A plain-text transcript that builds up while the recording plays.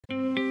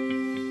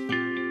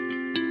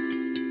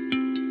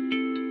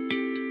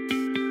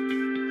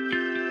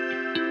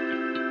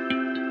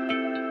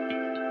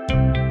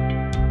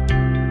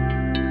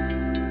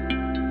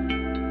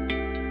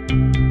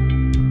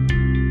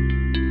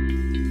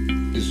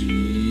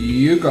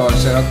you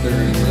guys out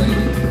there in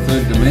the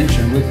third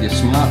dimension with your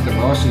smart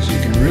devices, you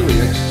can really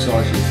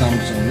exercise your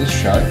thumbs on this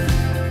show.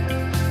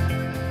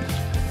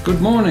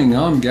 Good morning,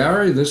 I'm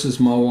Gary. This is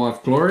my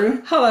wife,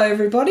 Gloria. Hello,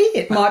 everybody.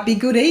 It might be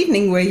good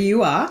evening where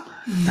you are.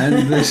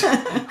 And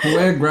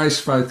we're Grace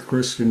Faith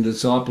Christian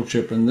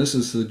Discipleship, and this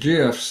is the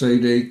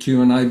GFCD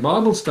Q&A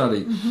Bible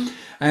study. Mm-hmm.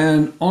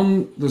 And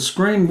on the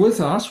screen with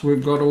us,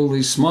 we've got all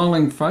these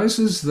smiling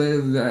faces.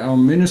 They're our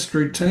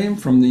ministry team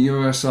from the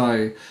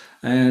USA.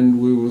 And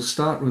we will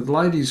start with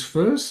ladies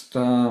first.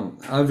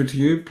 Over to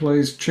you,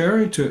 please,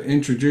 Cherry, to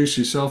introduce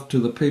yourself to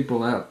the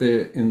people out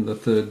there in the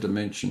third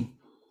dimension.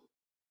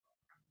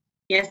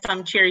 Yes,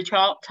 I'm Cherry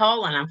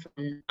Toll, and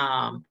I'm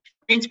from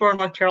Greensboro,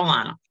 North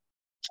Carolina.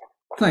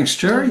 Thanks,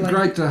 Cherry.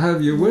 Great to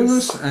have you with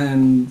us.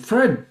 And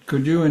Fred,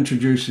 could you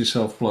introduce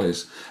yourself,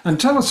 please? And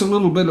tell us a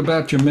little bit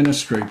about your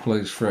ministry,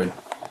 please, Fred.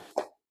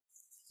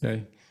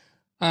 Okay.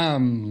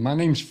 My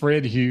name's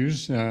Fred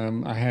Hughes.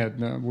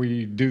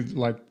 We do,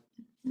 like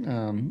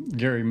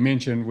Gary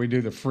mentioned, we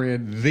do the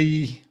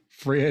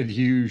Fred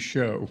Hughes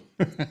Show.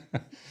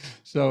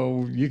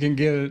 So you can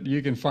get it,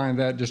 you can find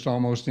that just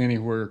almost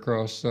anywhere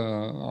across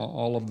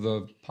all of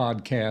the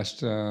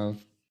podcast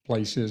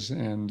places,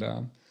 and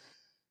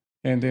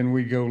then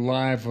we go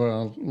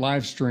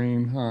live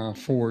stream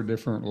 4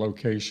 different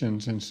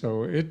locations. And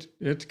so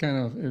it's kind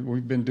of,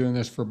 we've been doing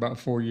this for about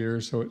 4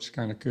 years, so it's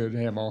kind of good to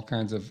have all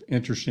kinds of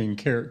interesting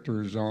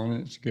characters on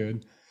it. It's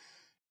good.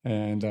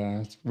 And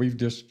we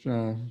just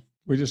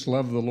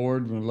love the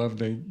Lord. We love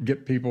to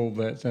get people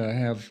that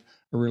have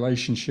a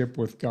relationship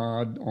with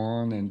God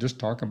on and just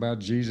talk about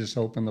Jesus,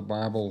 open the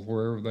Bible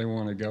wherever they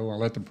want to go. I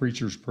let the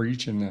preachers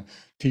preach and the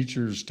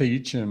teachers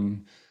teach,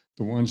 and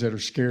the ones that are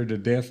scared to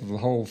death of the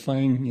whole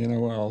thing,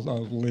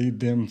 I'll lead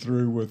them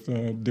through with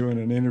doing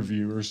an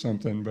interview or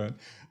something. But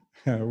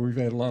we've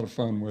had a lot of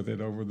fun with it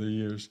over the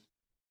years.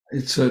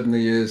 It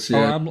certainly is,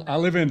 yeah. Oh, I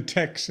live in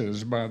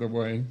Texas, by the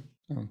way.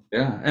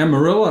 Yeah,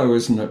 Amarillo,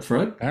 isn't it,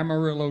 Fred?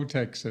 Amarillo,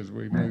 Texas.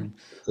 We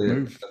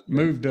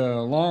moved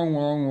a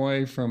long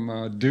way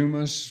from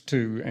Dumas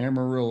to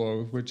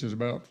Amarillo, which is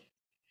about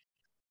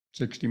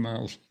 60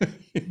 miles.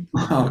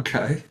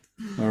 Okay.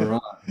 All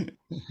right.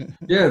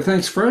 Yeah,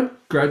 thanks, Fred.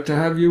 Great to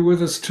have you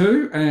with us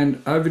too.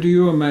 And over to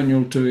you,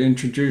 Emmanuel, to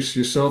introduce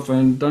yourself.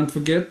 And don't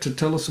forget to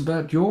tell us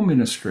about your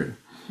ministry.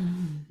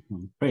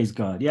 Praise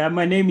God. Yeah,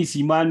 my name is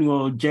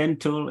Emmanuel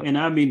Gentle, and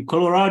I'm in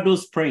Colorado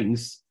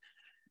Springs.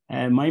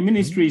 And my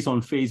ministry is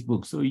on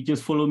Facebook. So you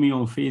just follow me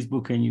on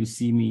Facebook and you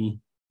see me,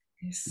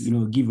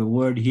 give a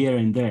word here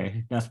and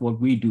there. That's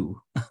what we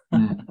do.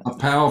 A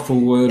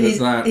powerful word at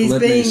that,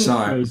 let me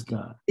say.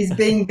 He's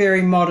being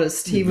very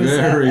modest. He was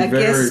a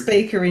guest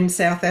speaker in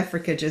South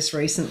Africa just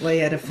recently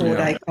at a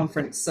 4-day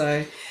conference.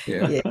 So,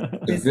 a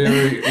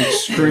very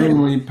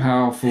extremely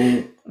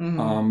powerful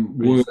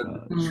word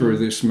through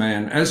this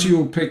man. As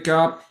you'll pick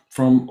up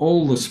from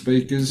all the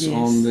speakers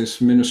on this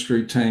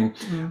ministry team.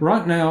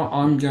 Right now,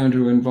 I'm going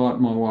to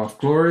invite my wife,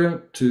 Gloria,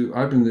 to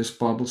open this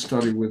Bible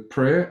study with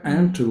prayer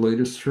and to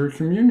lead us through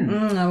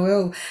communion. I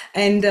will.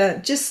 And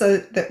just so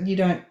that you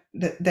don't,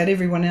 that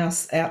everyone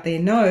else out there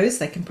knows,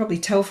 they can probably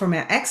tell from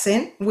our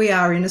accent, we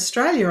are in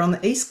Australia on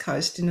the East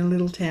Coast in a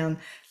little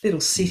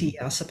city,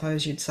 I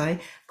suppose you'd say,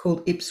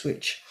 called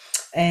Ipswich.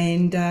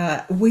 And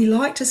we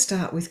like to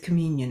start with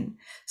communion.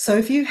 So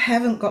if you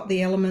haven't got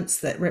the elements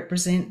that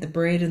represent the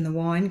bread and the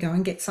wine, go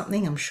and get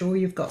something. I'm sure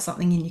you've got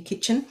something in your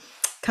kitchen.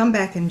 Come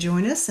back and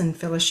join us and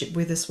fellowship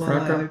with us while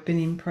I open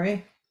in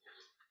prayer.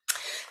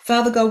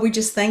 Father God, we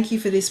just thank you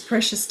for this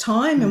precious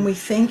time, and we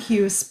thank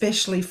you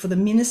especially for the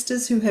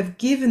ministers who have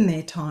given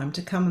their time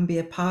to come and be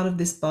a part of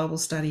this Bible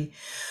study.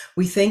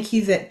 We thank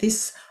you that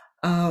this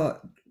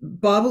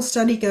Bible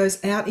study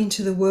goes out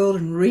into the world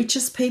and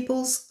reaches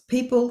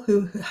people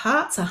whose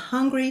hearts are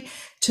hungry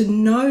to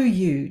know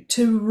you,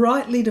 to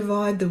rightly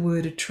divide the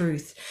word of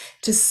truth,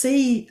 to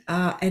see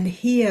and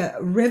hear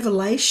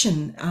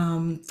revelation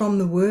from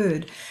the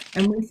word.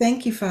 And we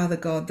thank you, Father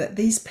God, that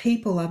these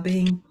people are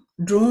being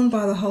drawn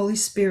by the Holy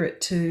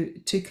Spirit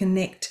to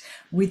connect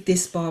with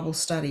this Bible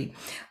study.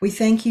 We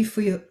thank you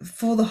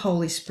for the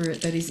Holy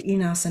Spirit that is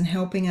in us and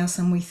helping us,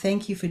 and we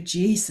thank you for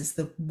Jesus,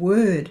 the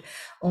Word,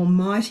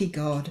 Almighty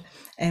God,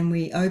 and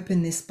we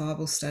open this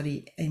Bible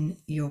study in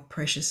your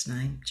precious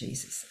name,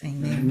 Jesus.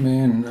 Amen.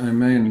 Amen.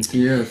 Amen.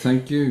 Yeah,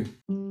 thank you.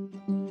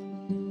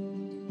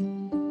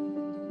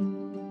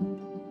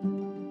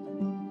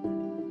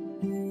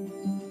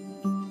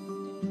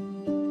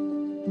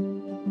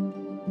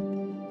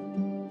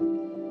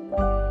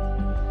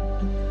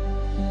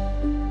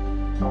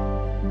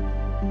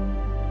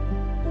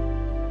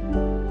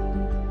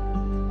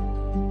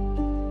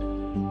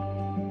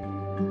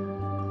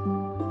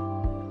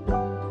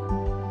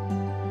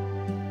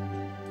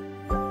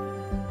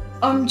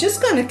 I'm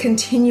just going to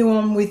continue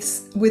on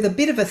with a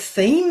bit of a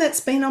theme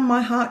that's been on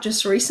my heart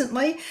just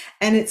recently,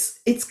 and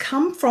it's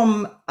come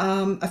from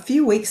a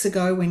few weeks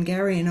ago when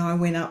Gary and I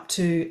went up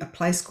to a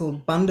place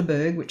called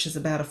Bundaberg, which is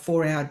about a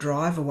 4-hour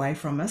drive away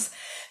from us,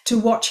 to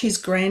watch his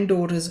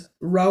granddaughters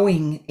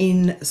rowing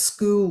in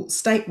school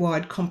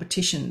statewide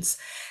competitions.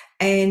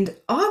 And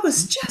I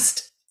was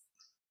just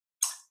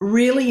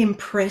really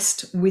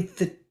impressed with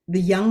the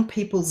young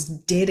people's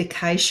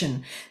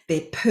dedication,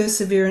 their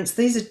perseverance.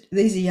 These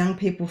are young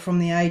people from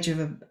the age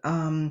of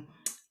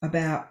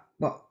about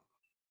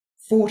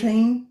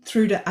 14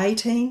 through to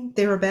 18,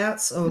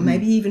 thereabouts, or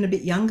maybe even a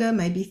bit younger,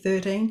 maybe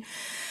 13.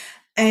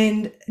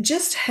 And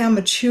just how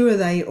mature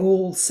they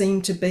all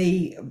seem to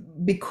be,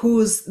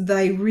 because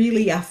they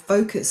really are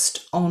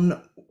focused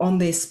on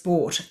their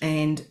sport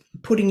and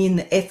putting in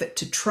the effort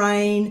to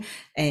train,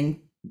 and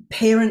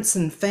parents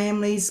and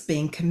families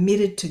being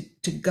committed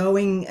to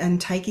going and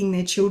taking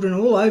their children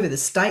all over the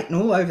state and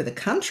all over the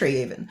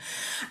country even.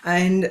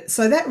 And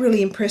so that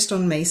really impressed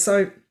on me.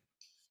 So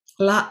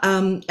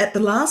at the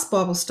last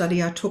Bible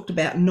study, I talked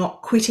about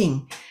not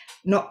quitting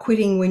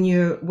when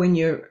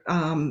you're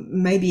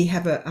maybe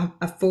have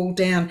a fall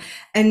down.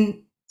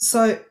 And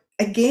so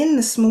again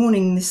this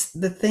morning,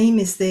 the theme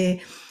is there: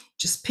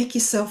 just pick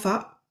yourself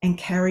up and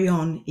carry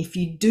on. If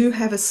you do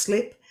have a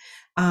slip,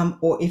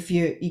 or if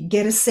you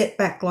get a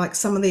setback, like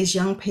some of these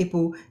young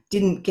people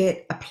didn't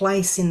get a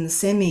place in the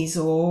semis,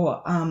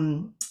 or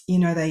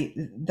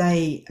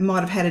they might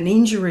have had an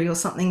injury or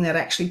something that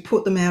actually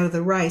put them out of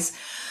the race,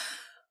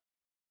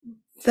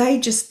 they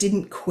just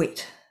didn't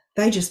quit.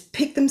 They just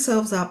picked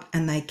themselves up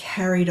and they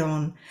carried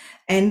on.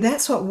 And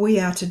that's what we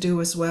are to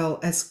do as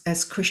well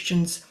as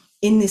Christians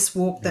in this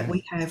walk that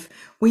we have.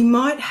 We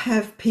might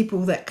have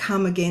people that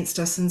come against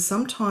us, and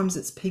sometimes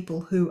it's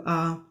people who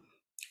are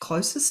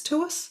closest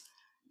to us.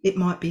 It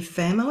might be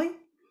family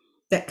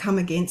that come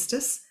against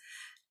us,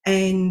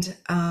 and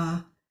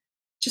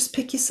just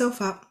pick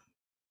yourself up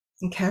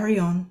and carry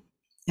on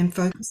and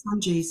focus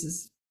on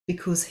Jesus,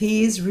 because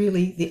he is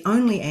really the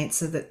only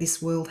answer that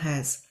this world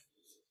has.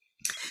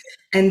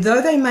 And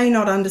though they may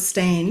not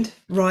understand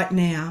right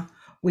now,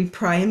 we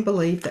pray and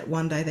believe that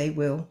one day they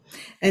will.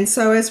 And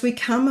so as we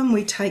come and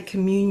we take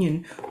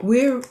communion,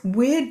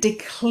 we're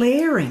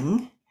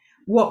declaring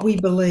what we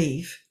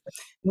believe.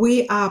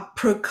 We are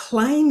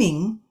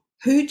proclaiming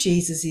who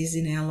Jesus is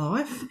in our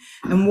life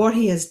and what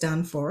he has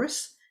done for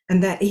us,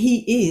 and that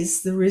he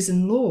is the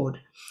risen Lord.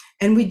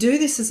 And we do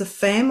this as a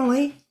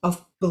family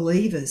of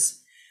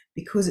believers,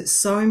 because it's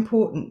so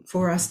important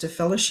for us to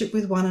fellowship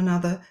with one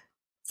another,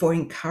 for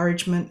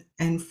encouragement,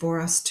 and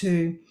for us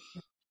to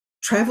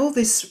travel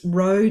this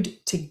road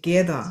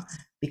together,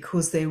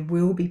 because there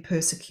will be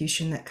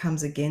persecution that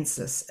comes against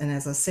us. And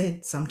as I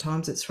said,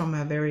 sometimes it's from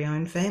our very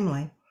own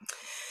family.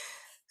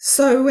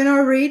 So when I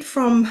read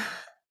from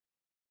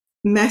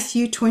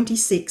Matthew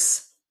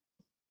 26,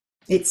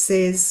 it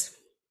says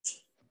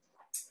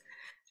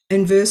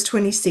in verse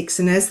 26,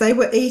 "And as they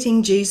were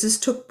eating, Jesus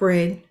took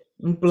bread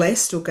and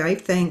blessed or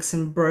gave thanks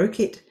and broke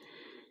it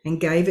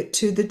and gave it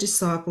to the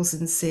disciples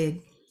and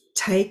said,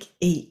 'Take,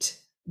 eat,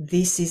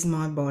 this is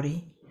my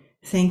body.'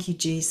 Thank you,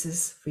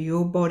 Jesus, for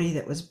your body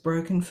that was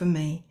broken for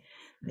me,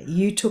 that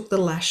you took the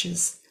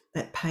lashes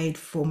that paid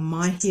for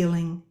my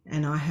healing,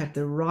 and I have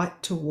the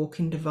right to walk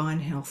in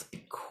divine health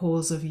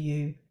because of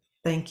you.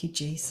 Thank you,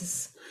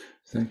 Jesus."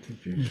 Thank you,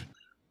 Jesus.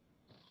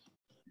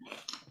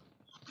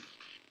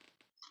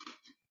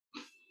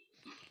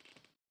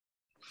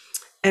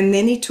 And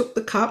then he took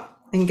the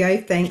cup and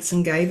gave thanks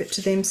and gave it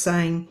to them,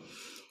 saying,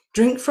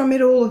 "Drink from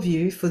it, all of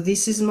you, for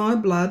this is my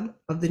blood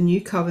of the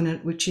new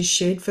covenant, which is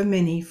shed for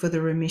many for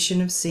the remission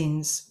of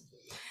sins."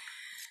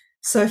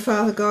 So,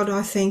 Father God,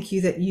 I thank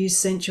you that you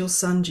sent your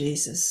Son,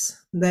 Jesus,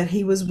 that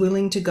he was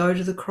willing to go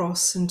to the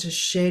cross and to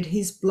shed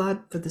his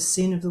blood for the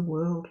sin of the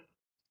world,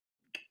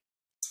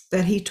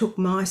 that he took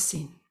my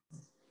sin.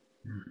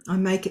 I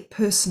make it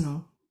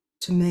personal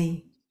to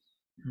me.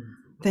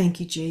 Thank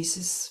you,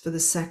 Jesus, for the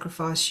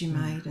sacrifice you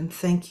made, and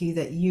thank you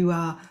that you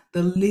are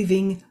the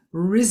living,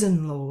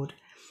 risen Lord.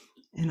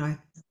 And I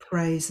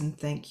praise and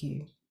thank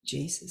you,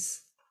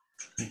 Jesus.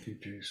 Thank you,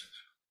 Jesus.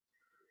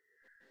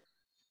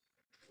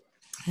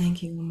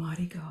 Thank you,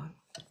 Almighty God.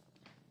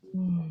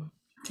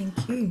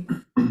 Thank you.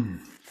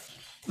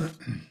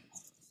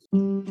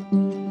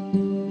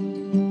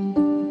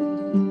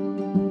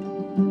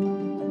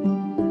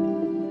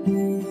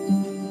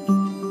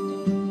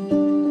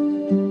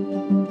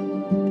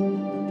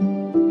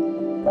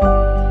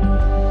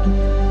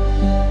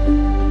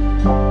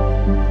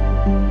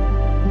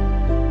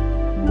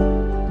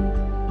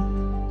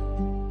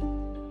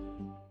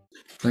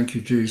 Thank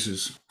you,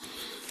 Jesus.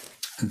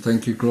 And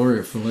thank you,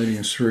 Gloria, for leading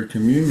us through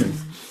communion.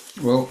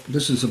 Well,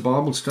 this is a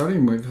Bible study,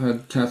 and we've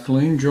had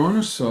Kathleen join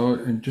us, so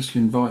I just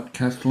invite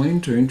Kathleen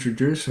to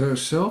introduce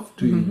herself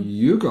to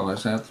you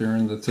guys out there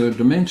in the third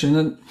dimension.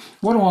 And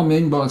what do I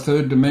mean by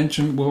third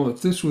dimension? Well,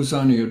 if this was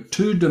only a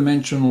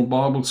two-dimensional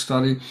Bible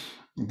study,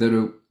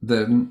 then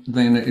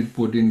it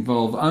would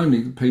involve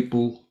only the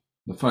people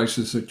the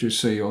faces that you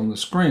see on the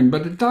screen,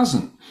 but it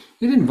doesn't.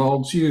 It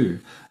involves you.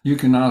 You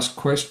can ask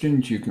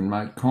questions, you can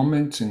make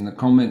comments in the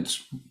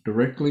comments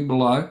directly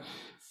below,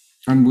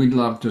 and we'd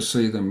love to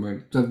see them.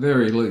 At the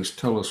very least,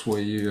 tell us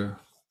where you're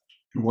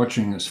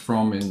watching us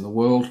from in the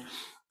world.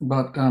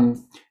 But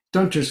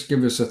don't just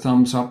give us a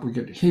thumbs up. We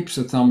get heaps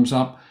of thumbs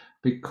up,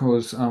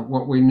 because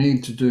what we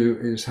need to do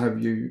is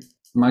have you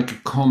make a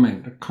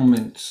comment. The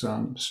comments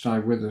stay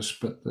with us,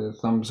 but the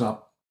thumbs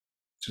up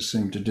just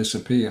seem to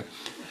disappear.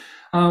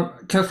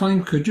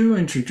 Kathleen, could you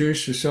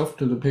introduce yourself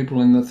to the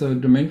people in the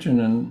third dimension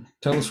and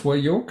tell us where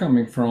you're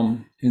coming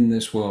from in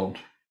this world?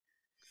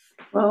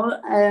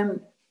 Well,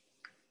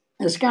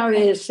 as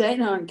Gary has said,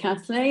 I'm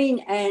Kathleen,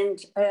 and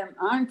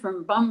I'm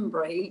from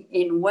Bunbury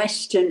in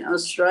Western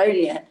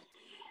Australia.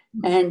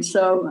 And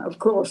so, of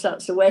course,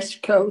 that's the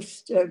west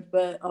coast of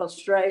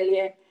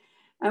Australia.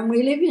 And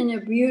we live in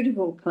a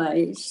beautiful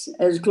place,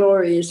 as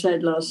Gloria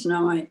said last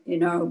night,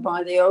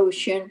 by the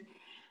ocean.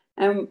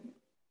 And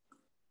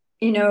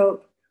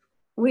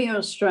we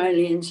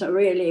Australians are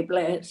really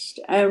blessed.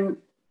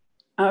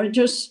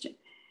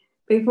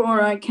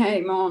 Before I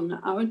came on,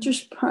 I was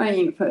just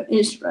praying for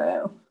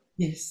Israel.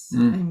 Yes.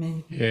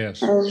 Amen.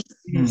 Yes.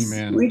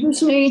 Amen. We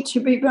just need to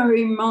be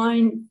very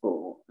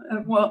mindful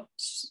of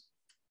what's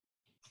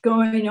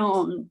going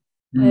on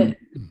in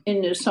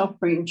the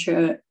suffering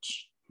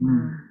church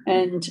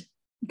and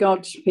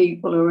God's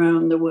people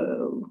around the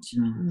world.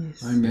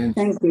 Yes. Amen.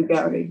 Thank you,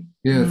 Gary.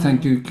 Yeah,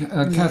 thank you.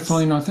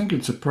 Kathleen, I think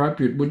it's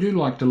appropriate. Would you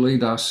like to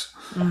lead us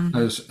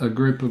as a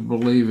group of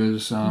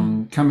believers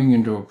coming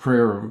into a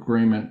prayer of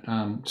agreement,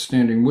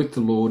 standing with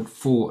the Lord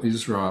for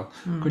Israel?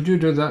 Could you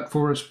do that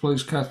for us,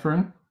 please,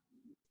 Catherine?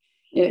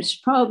 Yes,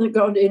 Father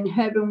God in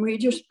heaven, we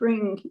just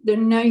bring the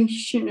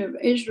nation of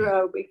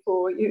Israel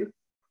before you.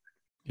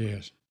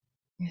 Yes.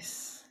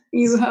 Yes.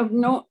 You have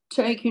not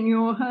taken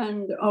your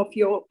hand off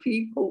your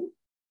people.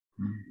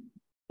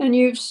 And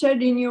you've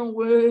said in your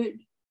word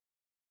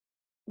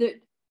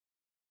that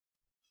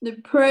the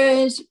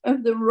prayers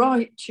of the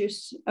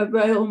righteous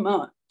avail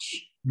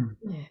much.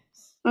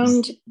 Yes.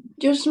 And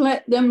just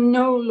let them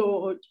know,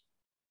 Lord,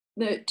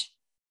 that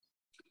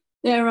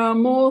there are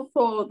more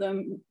for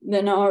them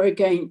than are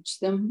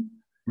against them.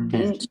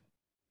 And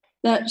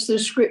that's the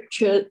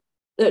scripture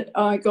that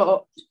I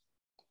got.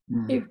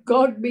 If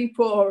God be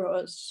for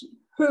us,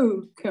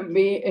 who can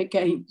be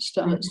against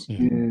us?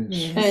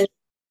 Yes. And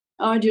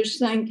I just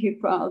thank you,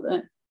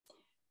 Father,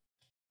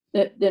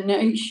 that the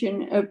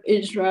nation of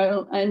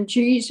Israel and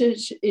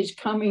Jesus is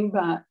coming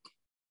back.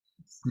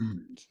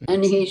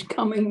 And he's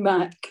coming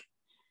back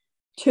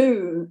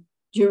to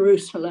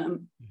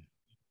Jerusalem.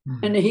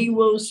 And he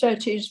will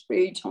set his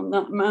feet on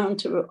that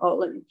Mount of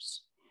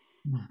Olives.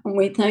 And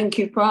we thank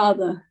you,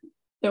 Father,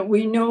 that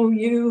we know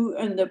you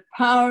and the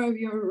power of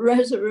your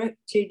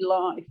resurrected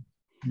life.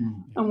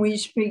 And we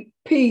speak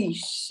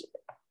peace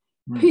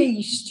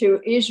to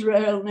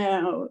Israel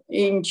now,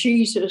 in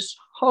Jesus'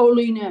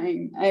 holy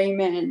name.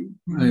 Amen.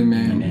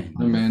 Amen.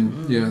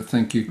 Amen. Yeah,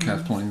 thank you,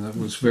 Kathleen. That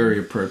was very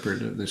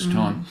appropriate at this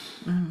time.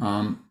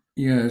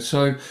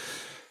 So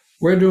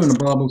we're doing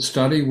a Bible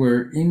study.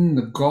 We're in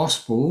the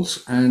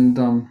Gospels, and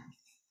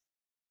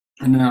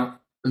now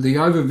the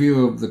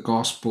overview of the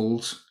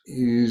Gospels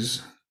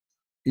is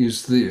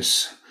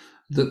this,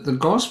 that the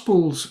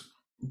Gospels,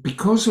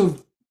 because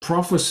of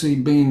prophecy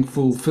being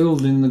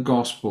fulfilled in the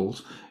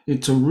Gospels,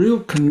 it's a real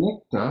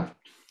connector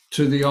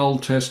to the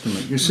Old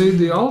Testament. You see,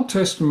 the Old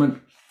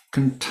Testament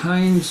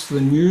contains the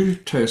New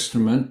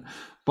Testament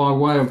by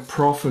way of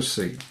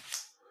prophecy,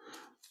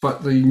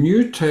 but the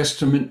New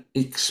Testament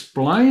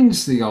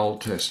explains the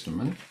Old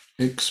Testament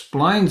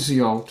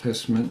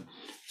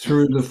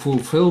through the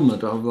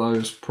fulfillment of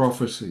those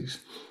prophecies.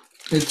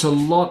 It's a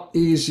lot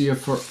easier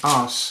for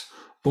us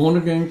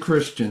born-again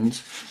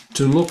Christians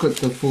to look at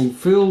the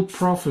fulfilled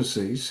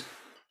prophecies,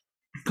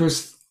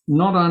 because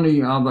not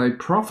only are they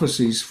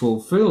prophecies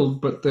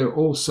fulfilled, but they're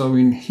also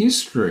in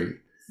history.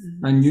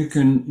 And you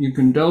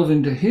can delve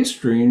into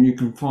history and you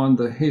can find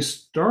the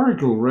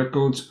historical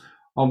records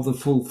of the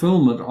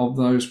fulfillment of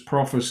those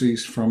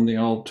prophecies from the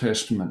Old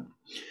Testament.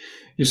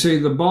 You see,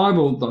 the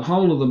Bible, the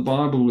whole of the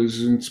Bible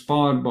is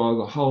inspired by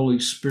the Holy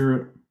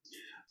Spirit.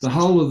 The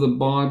whole of the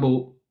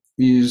Bible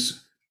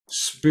is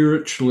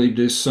spiritually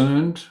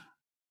discerned.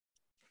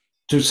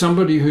 To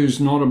somebody who's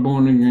not a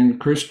born-again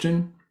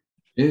Christian,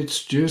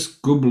 it's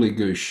just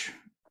gobbledygoosh.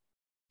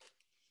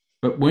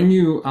 But when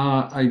you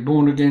are a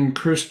born-again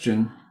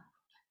Christian,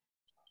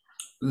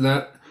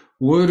 that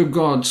Word of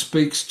God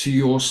speaks to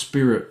your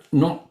spirit,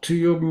 not to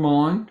your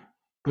mind,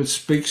 but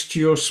speaks to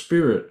your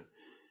spirit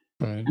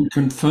and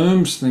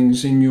confirms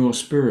things in your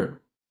spirit.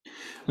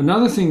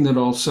 Another thing that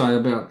I'll say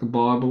about the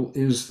Bible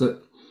is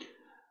that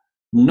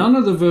none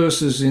of the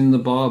verses in the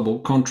Bible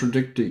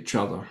contradict each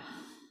other.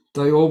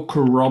 They all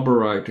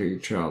corroborate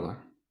each other.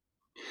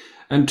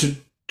 And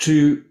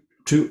to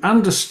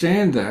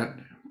understand that,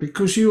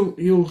 because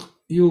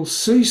you'll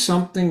see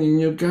something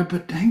and you'll go,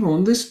 but hang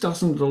on, this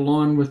doesn't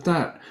align with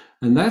that.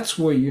 And that's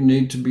where you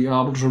need to be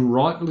able to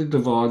rightly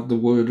divide the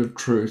word of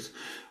truth.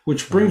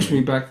 which brings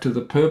me back to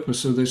the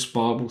purpose of this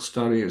Bible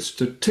study. It's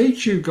to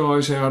teach you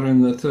guys out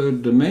in the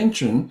third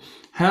dimension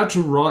how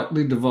to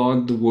rightly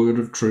divide the word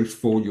of truth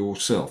for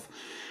yourself.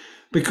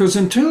 Because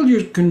until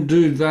you can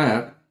do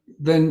that,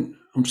 then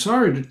I'm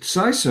sorry to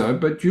say so,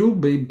 but you'll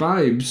be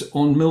babes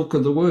on milk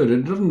of the word.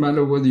 It doesn't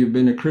matter whether you've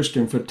been a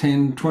Christian for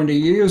 10, 20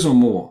 years or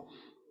more.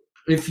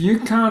 If you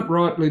can't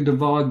rightly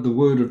divide the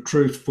word of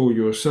truth for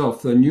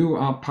yourself, then you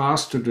are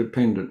pastor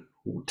dependent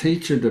or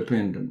teacher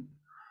dependent.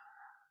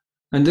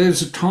 And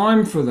there's a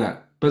time for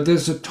that, but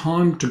there's a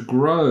time to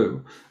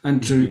grow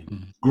and to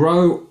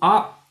grow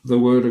up, the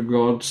word of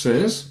God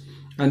says,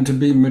 and to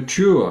be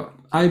mature,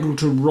 able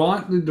to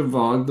rightly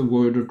divide the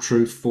word of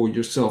truth for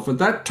yourself. At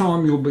that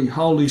time, you'll be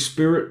Holy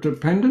Spirit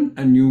dependent,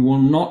 and you will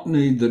not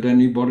need that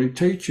anybody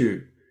teach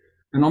you.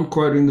 And I'm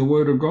quoting the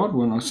word of God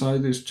when I say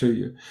this to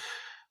you.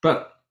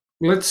 But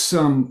let's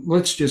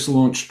just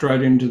launch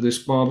straight into this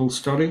Bible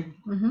study.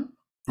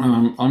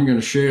 I'm going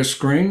to share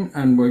screen,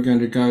 and we're going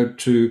to go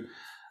to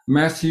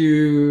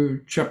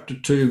Matthew chapter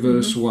 2,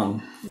 verse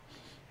 1.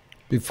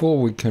 Before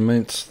we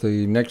commence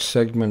the next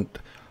segment,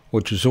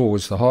 which is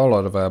always the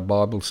highlight of our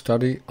Bible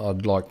study,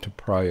 I'd like to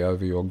pray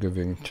over your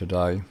giving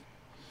today.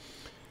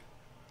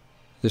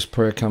 This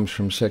prayer comes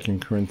from 2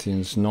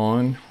 Corinthians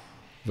 9,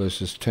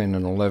 verses 10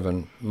 and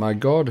 11. May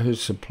God, who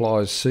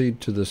supplies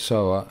seed to the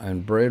sower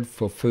and bread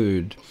for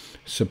food,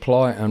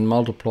 supply and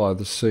multiply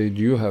the seed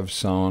you have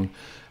sown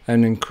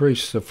and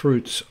increase the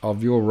fruits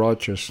of your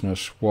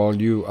righteousness while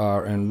you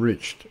are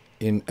enriched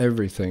in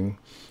everything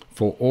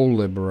for all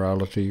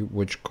liberality,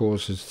 which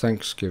causes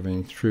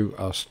thanksgiving through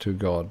us to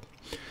God.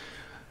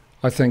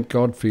 I thank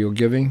God for your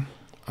giving.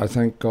 I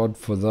thank God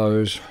for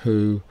those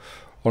who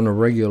on a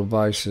regular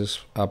basis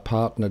are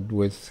partnered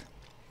with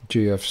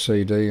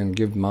GFCD and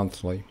give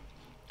monthly.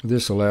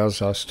 This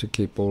allows us to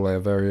keep all our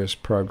various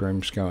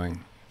programs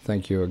going.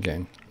 Thank you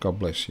again. God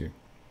bless you.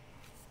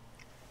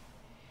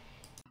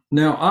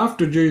 Now,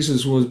 after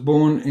Jesus was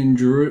born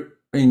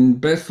in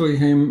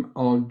Bethlehem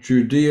of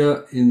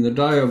Judea in the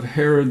day of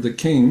Herod the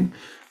king,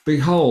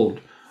 behold,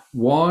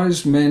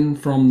 wise men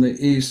from the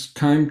east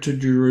came to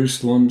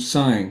Jerusalem,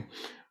 saying,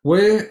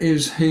 Where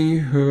is he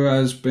who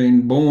has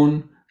been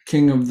born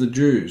King of the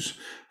Jews?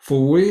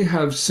 For we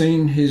have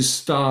seen his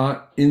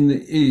star in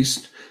the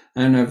east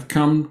and have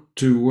come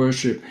to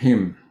worship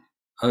him.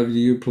 Over to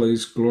you,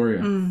 please,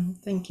 Gloria.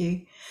 Thank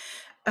you.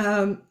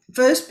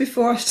 First,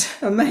 before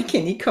I make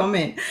any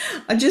comment,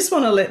 I just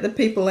want to let the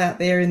people out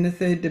there in the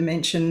third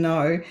dimension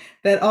know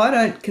that I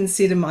don't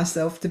consider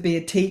myself to be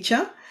a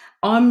teacher.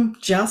 I'm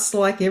just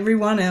like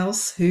everyone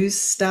else who's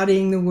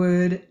studying the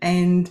word,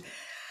 and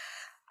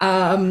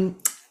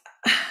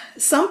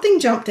something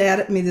jumped out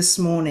at me this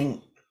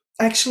morning.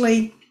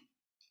 Actually,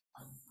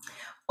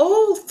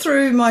 all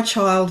through my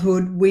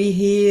childhood, we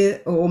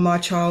hear, or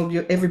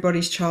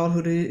everybody's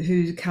childhood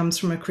who comes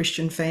from a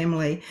Christian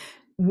family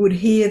would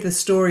hear the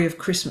story of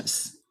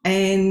Christmas.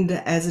 And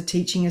as a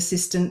teaching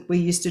assistant, we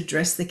used to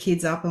dress the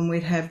kids up, and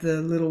we'd have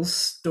the little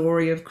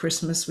story of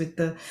Christmas with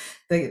the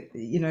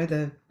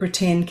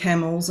pretend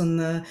camels and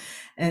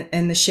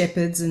the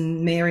shepherds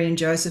and Mary and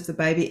Joseph the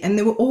baby. And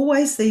there were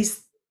always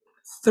these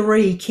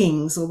three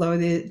kings, although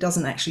it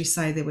doesn't actually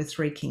say there were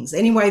three kings.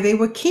 Anyway, there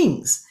were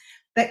kings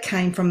that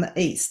came from the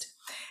east.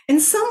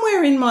 And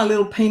somewhere in my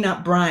little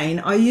peanut brain,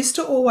 I used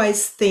to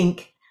always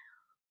think,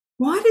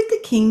 why did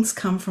the kings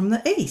come from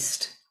the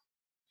east?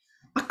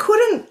 I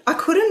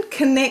couldn't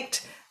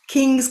connect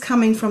kings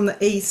coming from the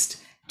east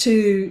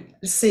to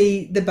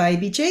see the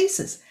baby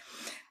Jesus.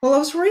 Well, I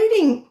was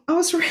reading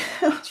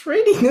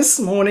this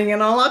morning,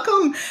 and I'm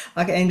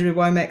like Andrew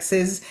Womack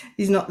says,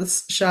 he's not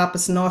the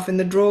sharpest knife in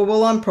the drawer.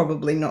 Well, I'm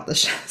probably not the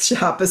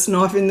sharpest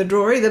knife in the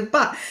drawer either,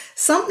 but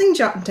something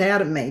jumped out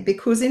at me,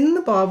 because in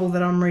the Bible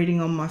that I'm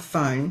reading on my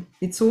phone,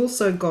 it's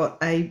also got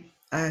a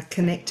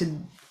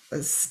connected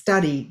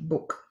study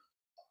book.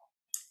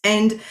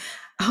 And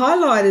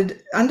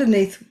highlighted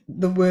underneath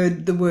the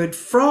word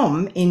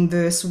from in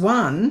verse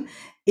 1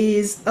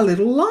 is a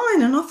little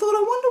line, and I thought,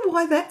 I wonder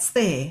why that's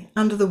there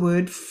under the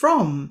word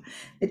from.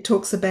 It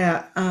talks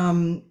about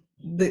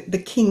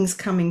the kings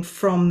coming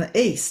from the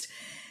east,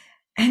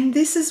 and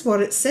this is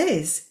what it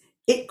says.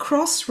 It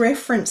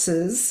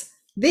cross-references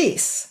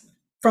this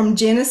from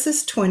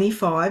Genesis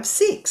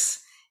 25:6.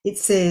 It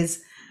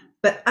says,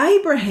 but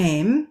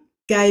Abraham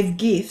gave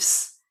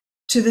gifts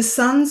to the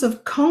sons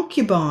of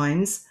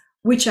concubines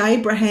which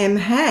Abraham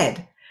had.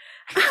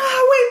 And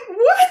I went,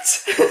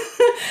 what?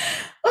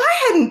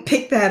 I hadn't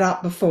picked that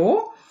up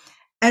before.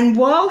 And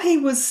while he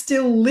was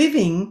still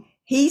living,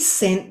 he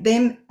sent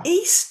them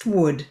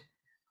eastward,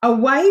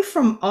 away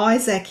from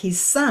Isaac his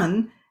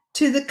son,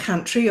 to the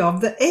country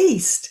of the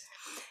east.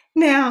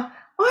 Now,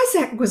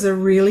 Isaac was a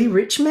really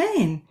rich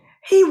man.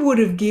 He would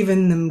have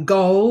given them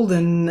gold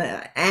and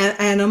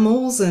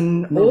animals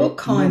and all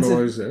kinds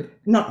of...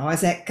 Not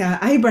Isaac.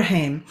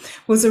 Abraham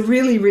was a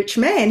really rich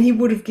man. He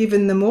would have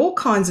given them all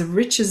kinds of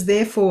riches.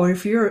 Therefore,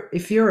 if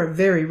you're a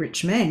very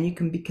rich man, you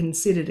can be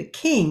considered a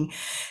king.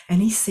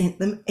 And he sent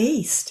them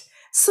east.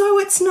 So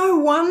it's no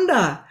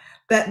wonder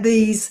that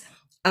these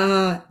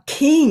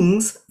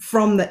kings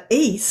from the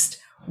east,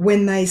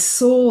 when they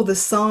saw the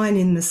sign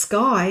in the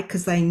sky,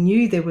 because they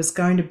knew there was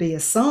going to be a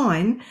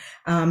sign,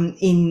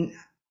 in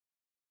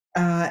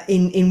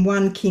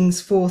 1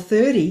 Kings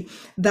 4:30,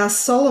 thus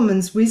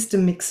Solomon's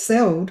wisdom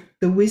excelled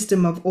the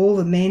wisdom of all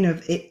the men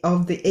of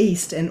the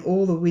east and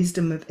all the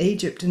wisdom of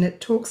Egypt. And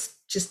it talks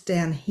just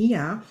down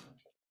here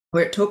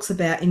where it talks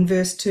about in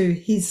verse 2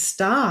 his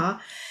star.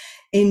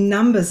 In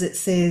Numbers it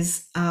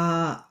says,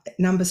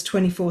 Numbers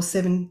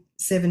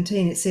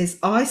 24:17, it says,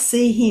 I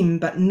see him,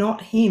 but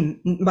not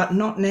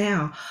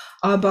now.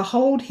 I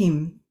behold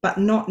him, but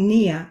not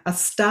near. A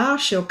star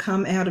shall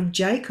come out of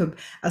Jacob,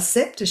 a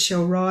scepter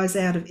shall rise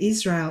out of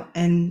Israel,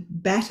 and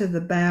batter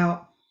the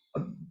brow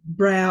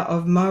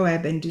of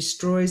Moab, and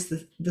destroys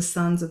the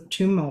sons of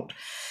tumult.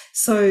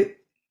 So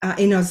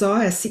in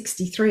Isaiah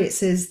 63, it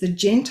says, the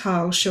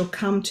Gentiles shall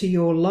come to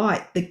your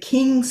light, the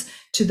kings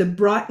to the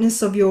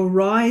brightness of your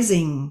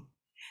rising.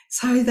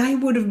 So they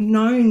would have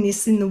known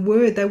this in the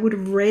word. They would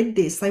have read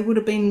this. They would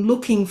have been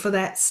looking for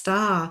that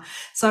star.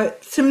 So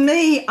to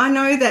me, I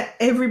know that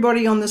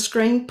everybody on the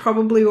screen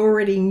probably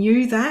already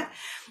knew that.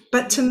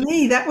 But to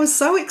me, that was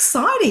so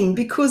exciting,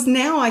 because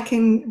now I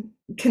can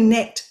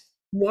connect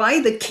why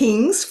the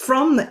kings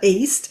from the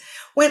east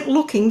went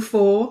looking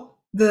for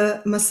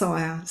the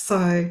Messiah.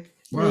 So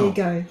Wow. there you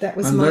go. That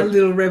was my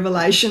little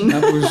revelation.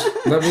 That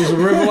was a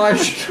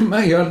revelation to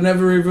me. I'd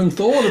never even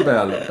thought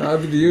about it.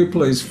 Over to you,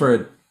 please,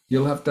 Fred.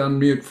 You'll have to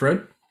unmute,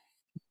 Fred.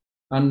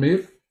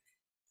 Unmute.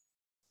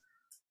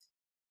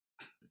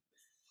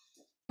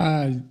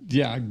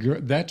 Yeah,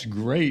 that's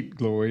great,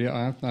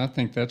 Gloria. I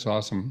think that's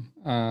awesome.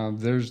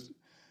 There's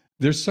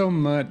so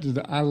much.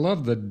 I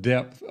love the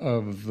depth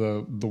of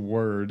the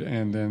word,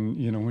 and then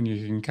when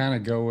you can kind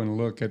of go and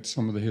look at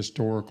some of the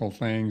historical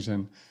things,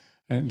 and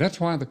that's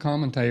why the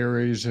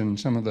commentaries and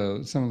some of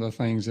the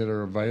things that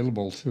are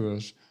available to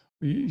us,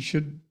 you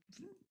should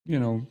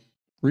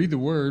read the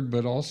word,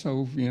 but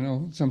also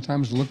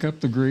sometimes look up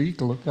the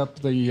Greek, look up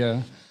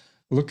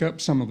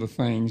some of the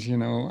things. It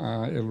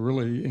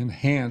really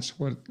enhance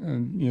what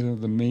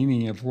the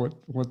meaning of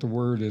what the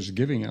word is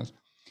giving us.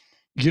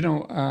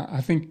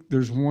 I think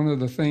there's one of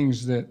the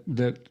things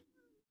that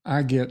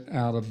I get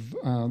out of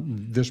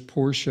this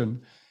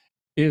portion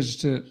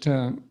is that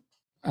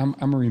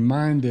I'm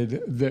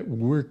reminded that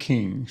we're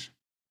kings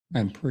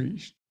and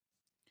priests.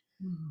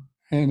 Mm-hmm.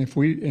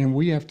 And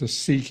we have to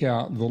seek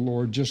out the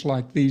Lord just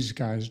like these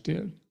guys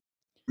did.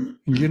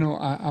 And,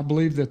 I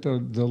believe that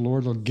the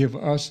Lord will give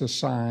us a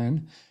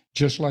sign,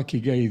 just like he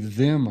gave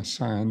them a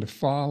sign to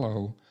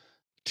follow,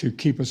 to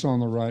keep us on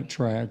the right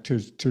track, to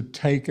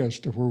take us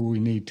to where we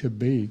need to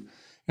be.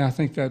 And I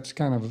think that's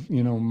kind of,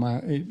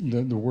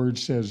 the word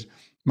says,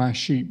 my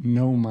sheep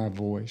know my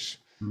voice,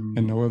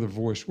 and no other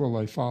voice will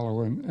they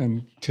follow.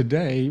 And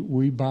today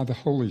we, by the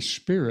Holy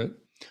Spirit,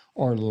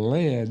 are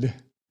led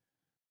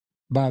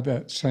by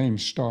that same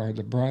star,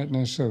 the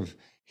brightness of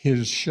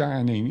his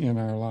shining in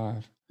our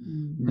life.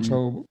 Mm-hmm.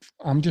 So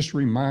I'm just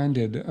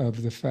reminded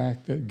of the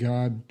fact that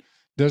God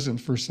doesn't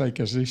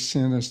forsake us. He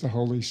sent us the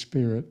Holy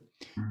Spirit.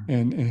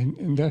 Mm-hmm.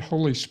 And that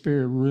Holy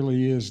Spirit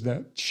really is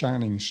that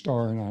shining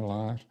star in our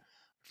life.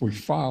 If we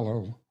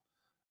follow,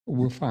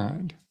 we'll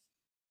find.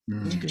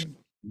 Mm-hmm. That's good.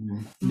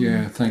 Mm-hmm.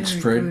 Yeah, thanks,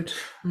 Fred.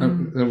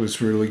 That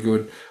was really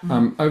good.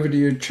 Over to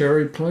you,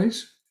 Cherry,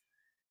 please.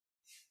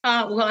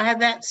 Well, I have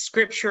that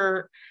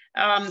scripture.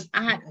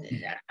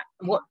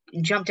 What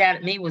jumped out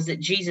at me was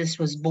that Jesus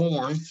was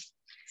born,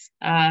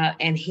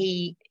 and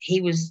he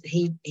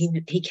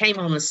came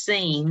on the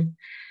scene,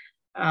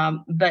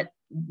 but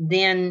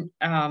then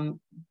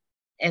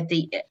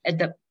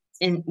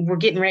we're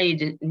getting ready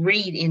to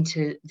read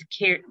into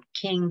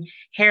King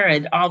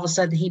Herod. All of a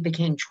sudden, he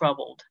became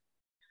troubled.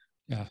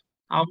 Yeah.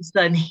 All of a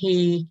sudden,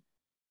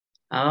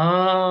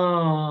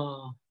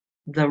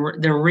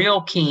 the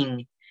real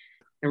king.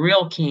 The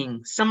real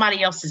king,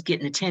 somebody else is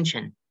getting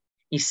attention,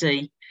 you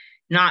see,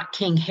 not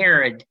King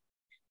Herod,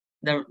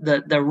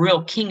 the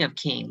real King of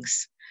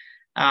Kings.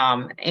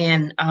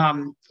 Can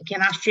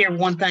I share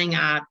one thing?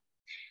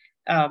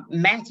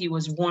 Matthew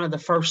was one of the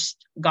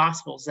first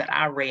Gospels that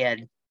I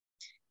read,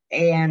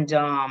 and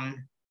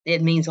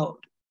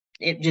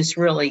it just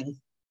really,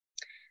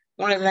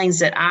 one of the things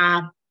that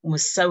I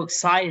was so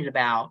excited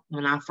about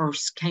when I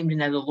first came to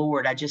know the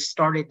Lord. I just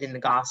started in the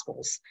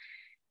Gospels.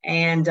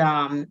 And,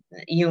 going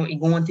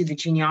through the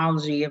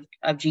genealogy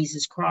of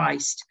Jesus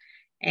Christ.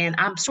 And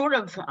I'm sort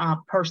of a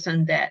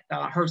person that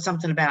heard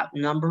something about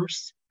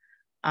numbers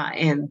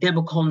and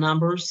biblical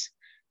numbers.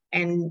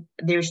 And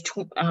there's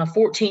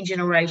 14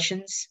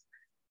 generations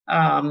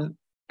from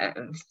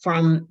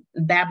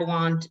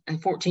Babylon,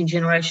 and 14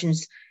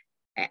 generations,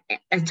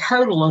 a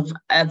total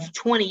of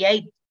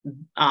 28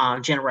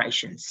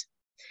 generations.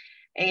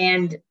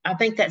 And I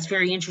think that's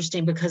very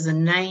interesting because the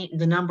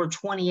number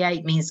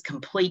 28 means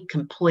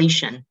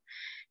completion.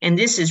 And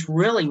this is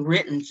really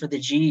written for the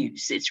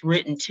Jews. It's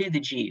written to the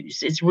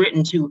Jews. It's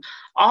written to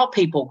all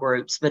people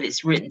groups, but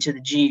it's written to the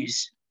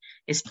Jews.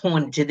 It's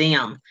pointed to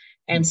them.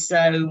 And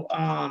so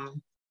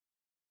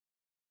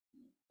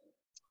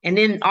And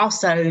then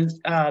also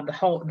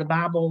the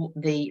Bible,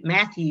 the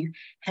Matthew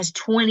has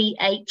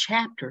 28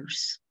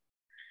 chapters.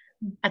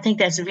 I think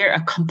that's a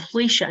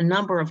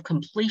number of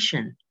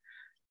completion.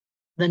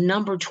 The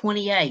number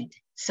 28.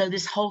 So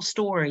this whole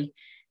story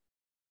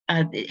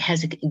it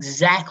has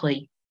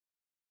exactly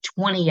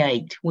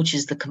 28, which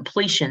is the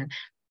completion.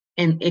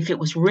 And if it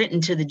was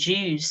written to the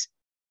Jews,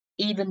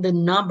 even the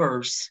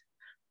numbers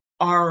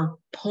are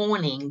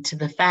pointing to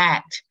the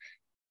fact.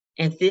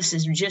 If this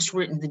is just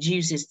written to the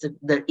Jews, it's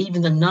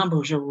even the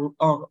numbers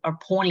are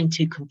pointing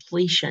to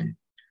completion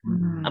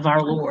of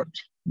our Lord,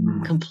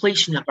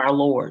 completion of our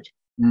Lord.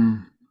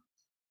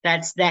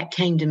 That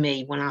came to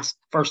me when I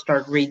first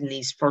started reading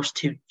these first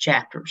 2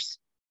 chapters.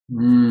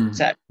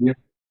 So, yeah,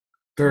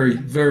 very,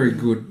 very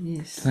good.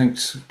 Yes.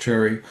 Thanks,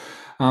 Cherry.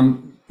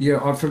 I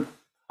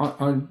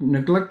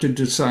neglected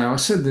to say, I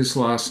said this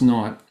last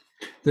night,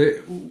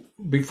 that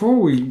before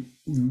we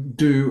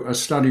do a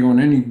study on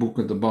any book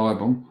of the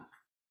Bible,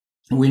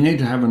 we need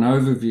to have an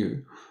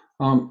overview.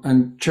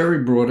 And Cherry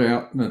brought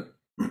out that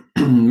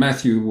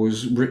Matthew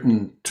was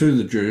written to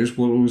the Jews.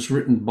 Well, it was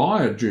written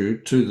by a Jew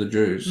to the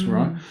Jews,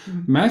 right?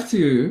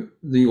 Matthew,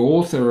 the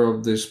author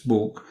of this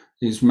book,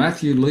 is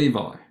Matthew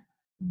Levi.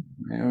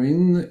 Now,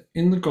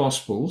 in the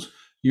Gospels,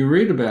 you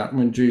read about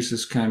when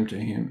Jesus came to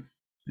him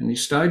and he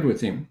stayed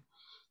with him.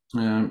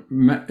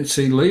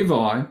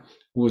 Levi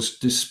was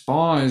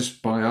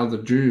despised by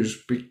other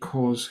Jews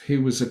because he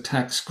was a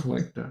tax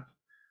collector.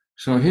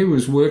 So he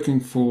was working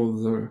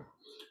for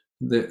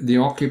the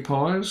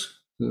occupiers,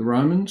 the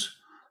Romans,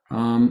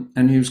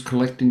 and he was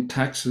collecting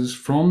taxes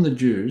from the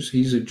Jews.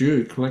 He's a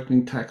Jew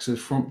collecting taxes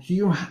from.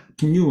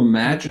 Can you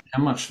imagine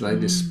how much they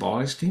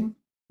despised him?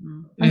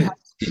 They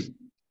hated him,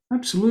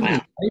 absolutely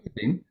hated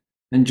him.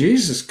 And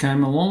Jesus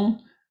came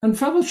along and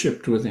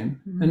fellowshiped with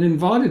him and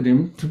invited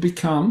him to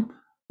become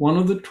one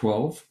of the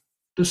 12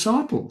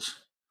 disciples.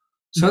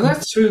 So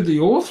that's who the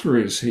author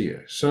is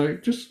here. So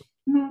just,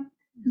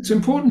 it's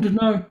important to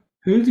know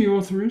who the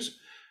author is,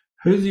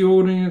 who the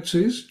audience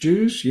is.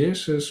 Jews,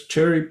 yes, as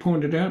Cherry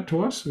pointed out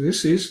to us,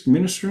 this is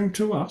ministering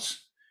to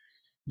us.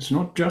 It's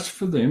not just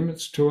for them,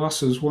 it's to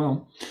us as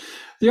well.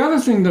 The other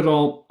thing that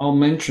I'll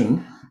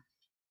mention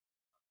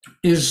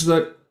is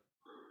that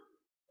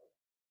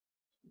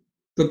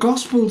the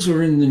Gospels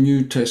are in the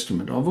New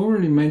Testament. I've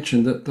already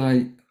mentioned that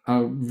they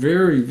are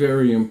very,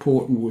 very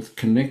important with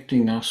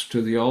connecting us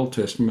to the Old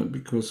Testament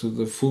because of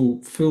the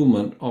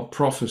fulfillment of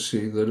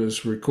prophecy that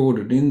is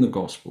recorded in the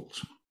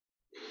Gospels.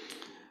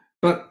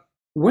 But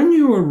when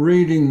you are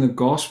reading the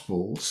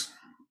Gospels,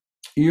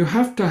 you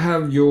have to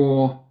have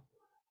your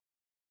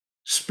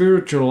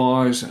spiritual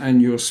eyes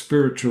and your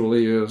spiritual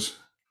ears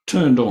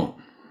turned on.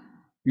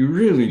 You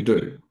really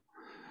do.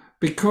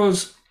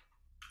 Because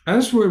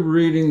as we're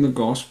reading the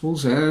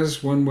Gospels,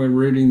 as when we're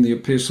reading the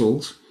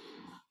epistles,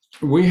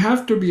 we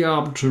have to be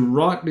able to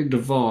rightly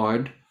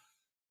divide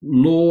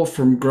law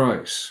from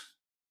grace.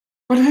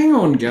 But hang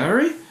on,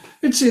 Gary,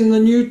 it's in the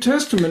New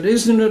Testament.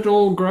 Isn't it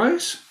all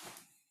grace?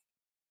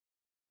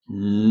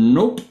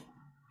 Nope.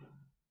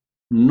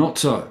 Not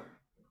so.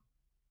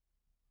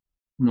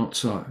 Not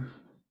so.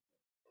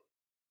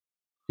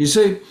 You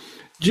see,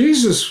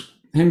 Jesus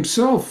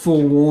himself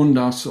forewarned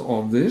us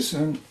of this,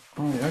 and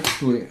hang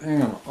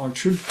on, I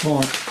should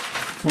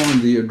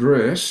find the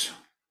address.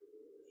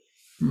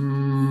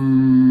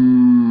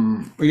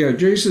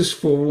 Jesus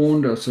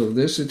forewarned us of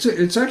this.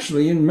 It's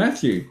actually in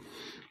Matthew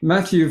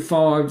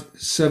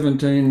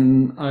 5:17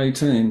 and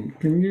 18.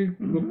 Can you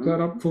look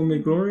that up for me,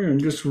 Gloria, and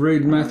just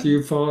read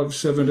Matthew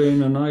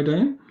 5:17 and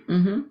 18?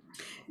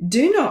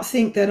 Do not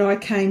think that I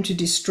came to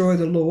destroy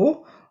the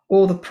law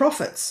or the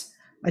prophets.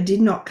 I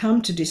did not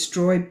come to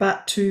destroy,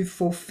 but to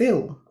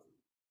fulfill.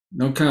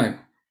 Okay.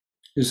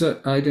 Is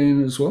that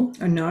 18 as well?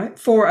 Oh, no.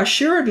 For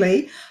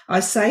assuredly,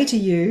 I say to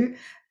you,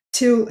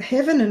 till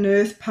heaven and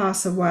earth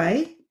pass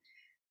away,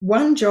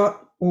 one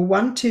jot or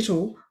one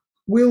tittle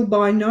will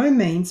by no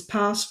means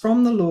pass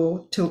from the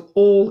law till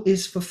all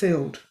is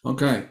fulfilled.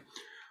 Okay.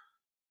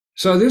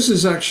 So this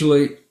is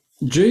actually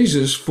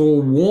Jesus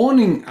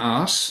forewarning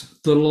us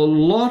that a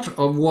lot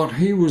of what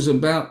he was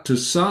about to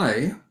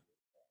say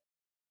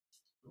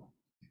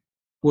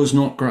was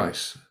not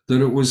grace,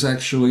 that it was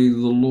actually the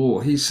law.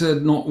 He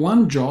said, not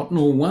one jot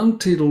nor one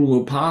tittle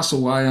will pass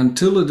away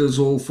until it is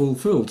all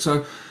fulfilled.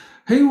 So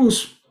he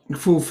was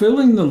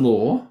fulfilling the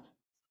law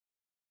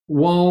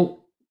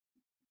while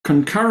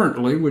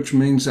concurrently, which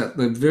means at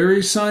the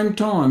very same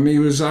time, he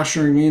was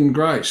ushering in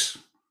grace.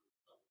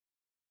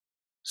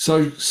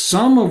 So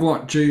some of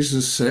what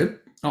Jesus said,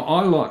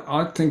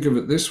 I think of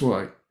it this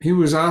way. He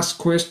was asked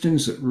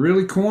questions that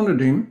really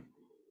cornered him,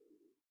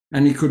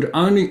 and he could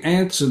only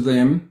answer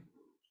them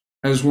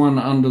as one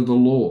under the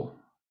law,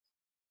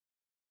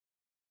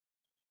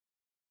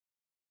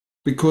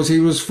 because he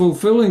was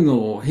fulfilling the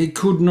law. He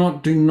could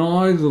not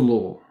deny the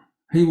law.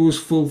 He was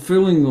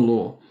fulfilling the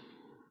law,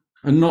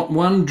 and not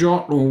one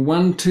jot or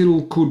one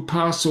tittle could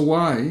pass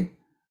away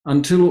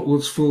until it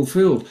was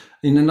fulfilled.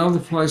 In another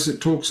place,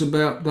 it talks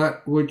about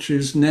that which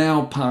is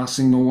now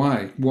passing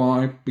away.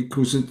 Why?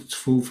 Because it's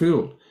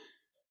fulfilled.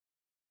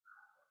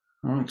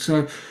 All right,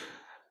 so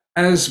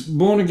as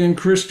born-again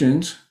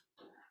Christians,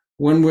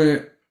 when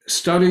we're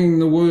studying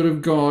the Word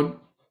of God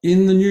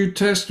in the New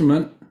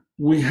Testament,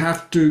 we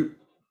have to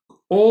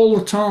all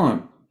the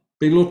time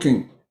be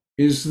looking,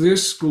 is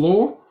this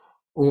law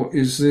or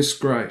is this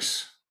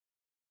grace?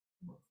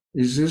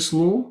 Is this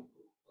law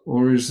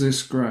or is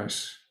this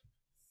grace?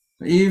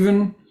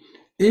 Even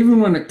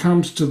when it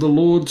comes to the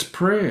Lord's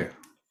Prayer,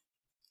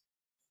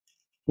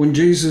 when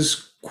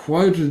Jesus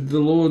quoted the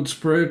Lord's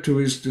Prayer to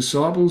his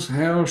disciples,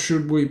 how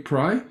should we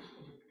pray?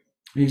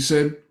 He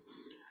said,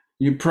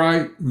 you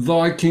pray,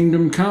 thy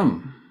kingdom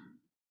come.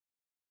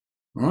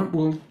 Right?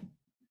 Well,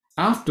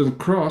 after the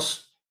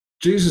cross,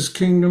 Jesus'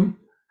 kingdom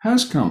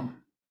has come.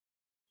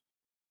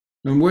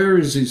 And where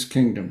is his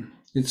kingdom?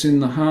 It's in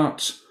the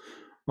hearts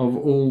of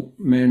all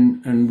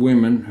men and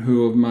women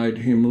who have made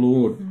him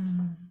Lord.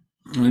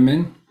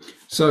 Amen.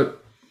 So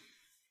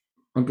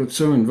I got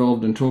so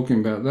involved in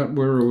talking about that.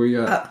 Where are we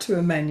at? Up to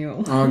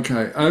Emmanuel.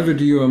 Okay. Over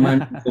to you,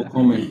 Emmanuel, for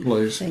comment,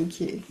 please. Thank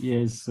you.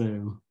 Yes.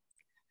 And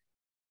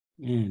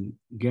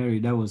Gary,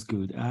 that was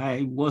good.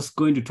 I was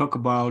going to talk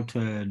about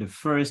the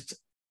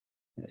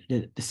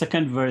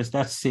second verse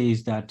that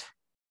says that,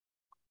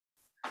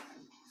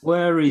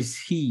 where is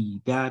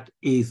he that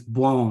is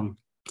born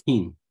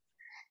king?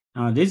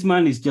 Now, this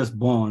man is just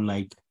born,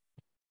 like,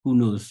 who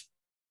knows,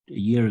 a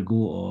year ago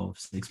or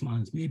 6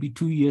 months, maybe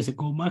 2 years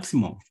ago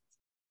maximum.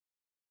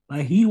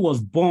 But he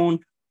was born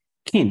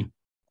king,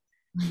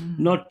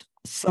 not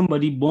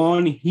somebody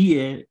born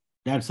here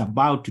that's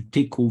about to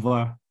take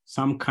over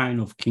some kind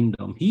of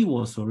kingdom. He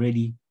was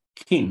already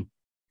king.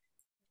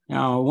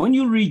 Now, when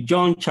you read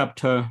John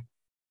chapter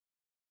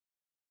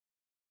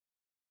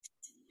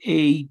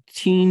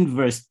 18,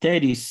 verse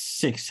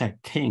 36, I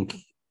think.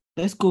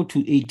 Let's go to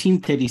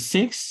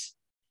 1836,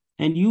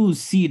 and you will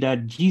see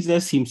that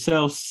Jesus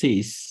himself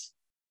says,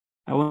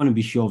 I want to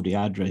be sure of the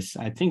address.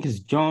 I think it's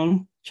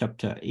John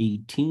chapter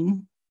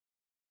 18.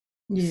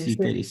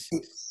 Yes.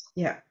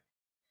 Yeah.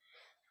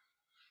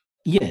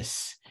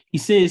 Yes. He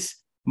says,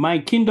 my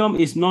kingdom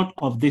is not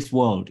of this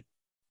world.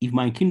 If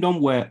my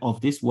kingdom were of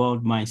this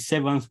world, my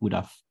servants would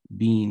have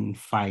been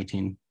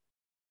fighting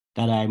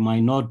that I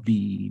might not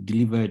be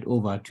delivered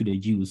over to the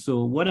Jews.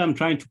 So what I'm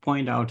trying to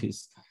point out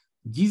is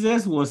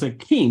Jesus was a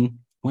king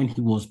when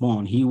he was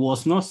born. He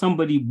was not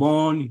somebody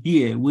born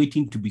here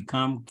waiting to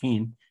become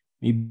king,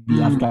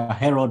 maybe after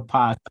Herod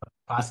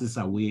passes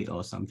away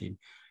or something.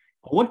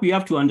 What we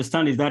have to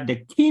understand is that the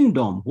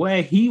kingdom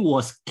where he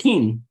was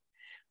king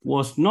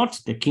was not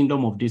the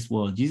kingdom of this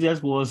world.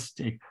 Jesus was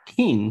the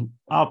king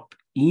up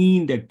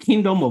in the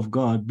kingdom of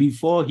God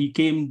before he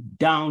came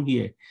down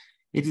here.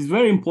 It is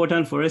very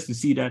important for us to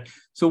see that.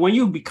 So when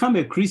you become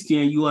a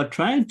Christian, you are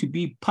trying to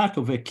be part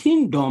of a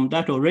kingdom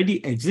that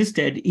already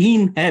existed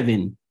in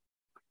heaven.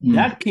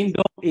 That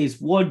kingdom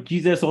is what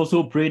Jesus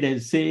also prayed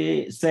and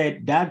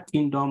said, that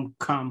kingdom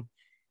come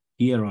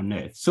here on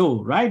earth.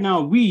 So right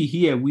now,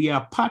 we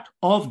are part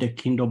of the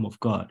kingdom of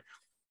God.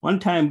 One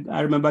time,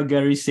 I remember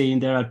Gary saying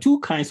there are two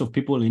kinds of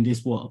people in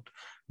this world.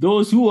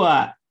 Those who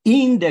are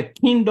in the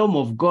kingdom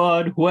of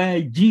God,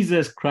 where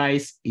Jesus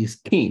Christ is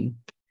king,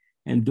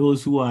 and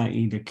those who are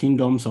in the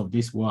kingdoms of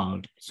this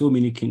world, so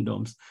many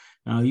kingdoms.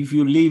 Now, if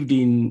you lived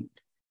in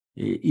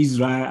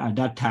Israel at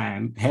that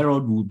time,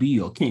 Herod would be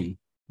your king.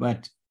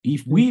 But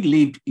if we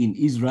lived in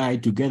Israel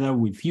together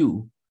with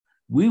you,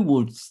 we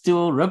would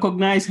still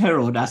recognize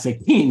Herod as a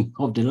king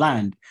of the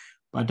land.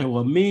 But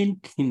our main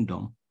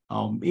kingdom,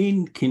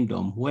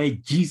 where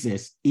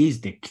Jesus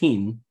is the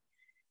king,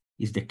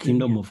 is the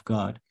kingdom of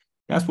God.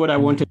 That's what I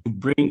wanted to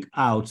bring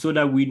out so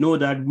that we know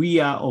that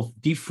we are of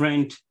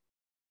different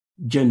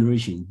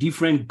generation,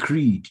 different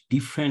creed,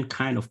 different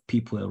kind of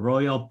people, a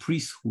royal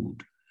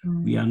priesthood.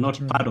 We are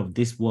not part of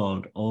this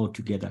world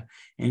altogether.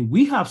 And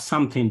we have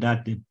something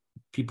that the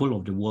people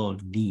of the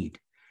world need.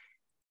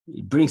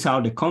 It brings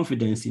out the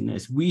confidence in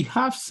us. We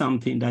have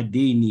something that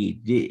they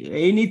need.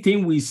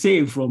 Anything we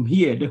say from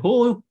here, the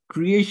whole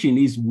creation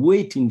is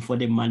waiting for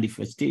the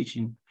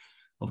manifestation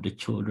of the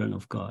children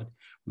of God.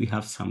 We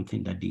have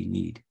something that they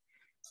need.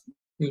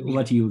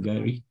 What do you,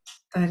 Gary?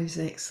 That is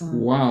excellent.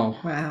 Wow.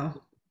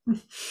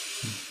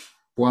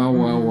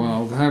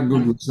 Wow. How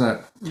good was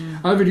that?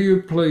 Over to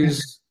you,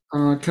 please,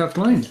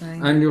 Kathleen.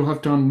 And you'll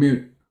have to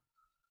unmute.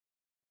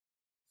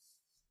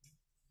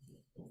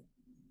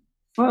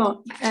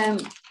 Well,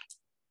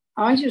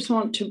 I just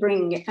want to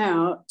bring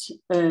out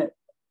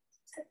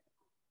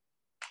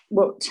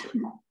what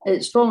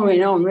it's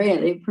following on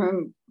really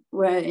from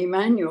where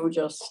Emmanuel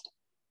just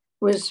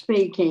was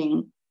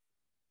speaking.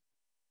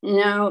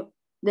 Now,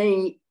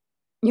 the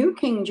New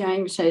King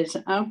James says,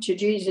 after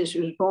Jesus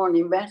was born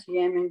in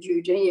Bethlehem in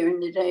Judea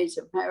in the days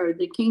of Herod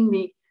the king,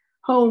 the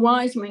whole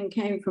wise men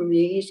came from the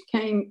east,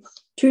 came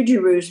to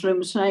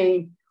Jerusalem,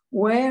 saying,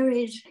 where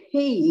is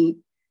he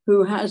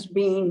who has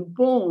been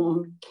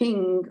born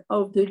King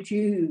of the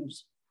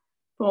Jews?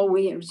 For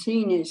we have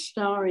seen his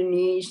star in the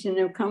east and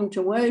have come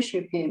to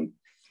worship him.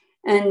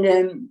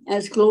 And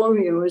as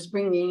Gloria was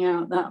bringing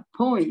out that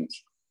point,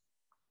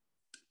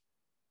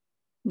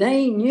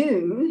 they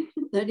knew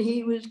that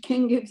he was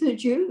King of the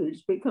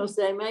Jews, because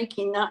they're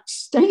making that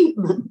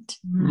statement.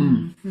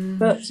 Mm-hmm.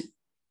 But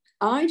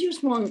I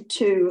just want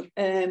to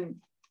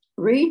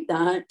read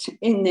that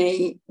in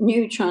the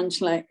New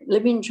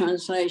Living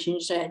Translation.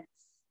 Said,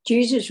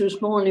 Jesus was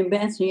born in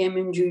Bethlehem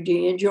in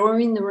Judea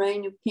during the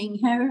reign of King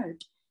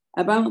Herod.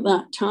 About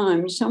that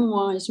time, some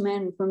wise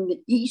men from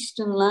the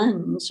eastern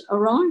lands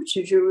arrived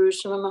to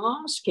Jerusalem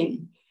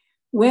asking,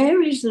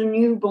 "Where is the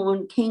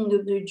newborn King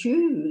of the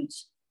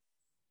Jews?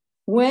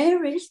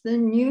 Where is the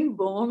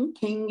newborn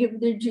King of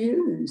the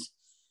Jews?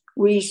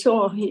 We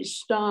saw his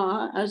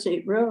star as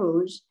it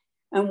rose,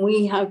 and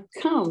we have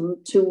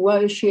come to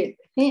worship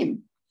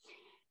him."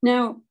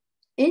 Now,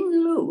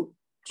 in Luke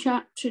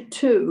chapter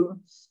 2,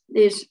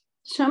 there's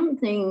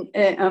something,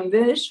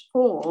 verse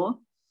 4,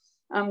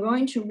 I'm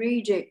going to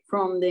read it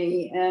from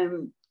the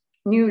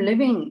New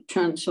Living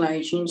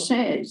Translation,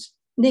 says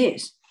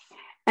this,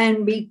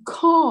 "And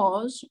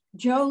because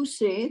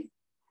Joseph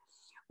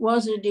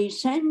was a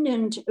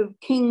descendant of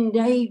King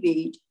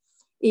David,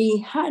 he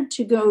had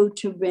to go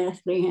to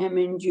Bethlehem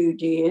in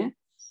Judea,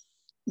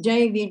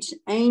 David's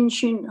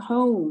ancient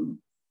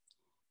home.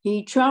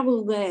 He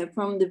traveled there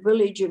from the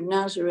village of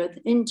Nazareth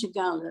into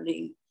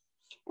Galilee.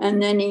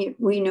 And then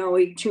we know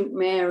he took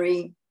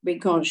Mary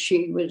because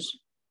she was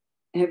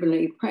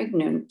heavily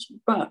pregnant.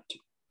 But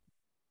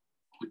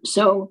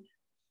so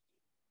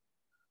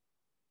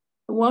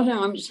what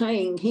I'm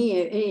saying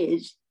here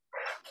is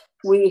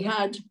we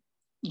had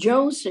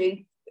Joseph,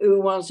 who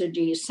was a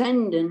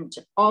descendant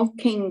of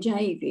King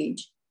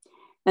David,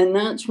 and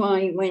that's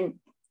why he went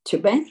to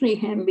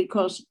Bethlehem,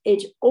 because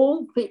it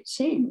all fits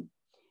in.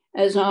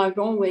 As I've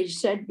always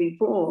said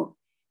before,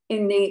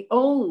 in the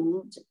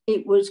old,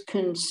 it was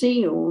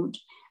concealed,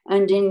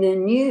 and in the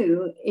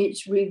new,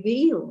 it's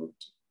revealed.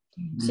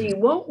 Mm-hmm. See,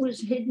 what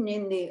was hidden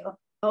in the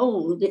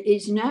old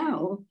is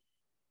now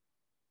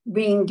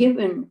being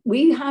given.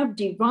 We have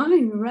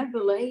divine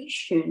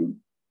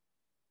revelation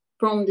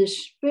from the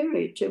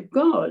Spirit of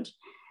God.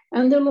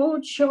 And the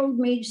Lord showed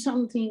me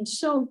something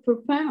so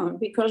profound,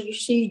 because you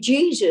see,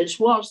 Jesus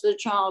was the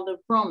child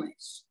of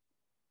promise.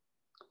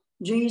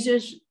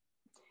 Jesus,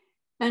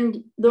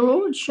 and the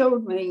Lord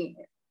showed me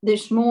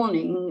this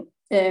morning,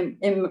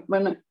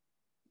 when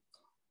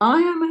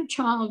I am a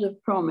child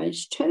of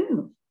promise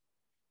too.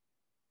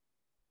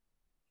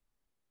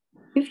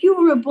 If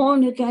you're a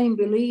born again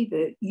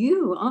believer,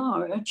 you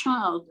are a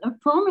child of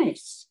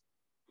promise.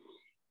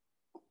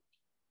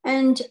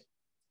 And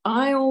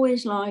I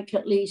always like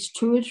at least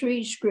 2 or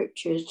 3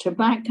 scriptures to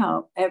back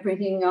up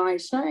everything I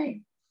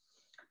say.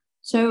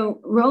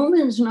 So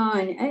Romans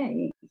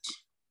 9:8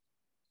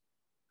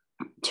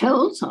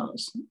 tells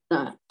us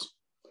that.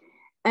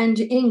 And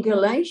in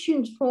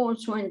Galatians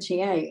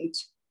 4:28,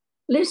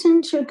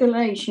 listen to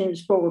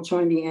Galatians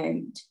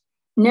 4:28.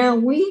 Now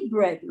we,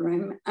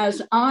 brethren,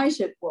 as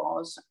Isaac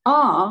was,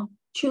 are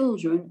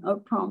children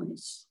of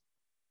promise.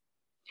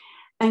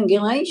 And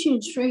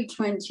Galatians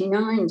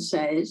 3:29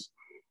 says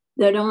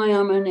that I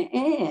am an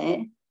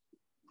heir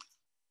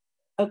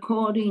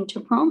according to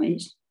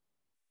promise.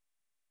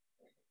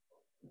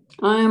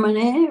 I am an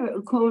heir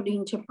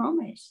according to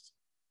promise.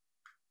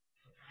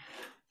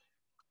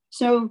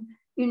 So,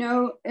 you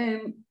know,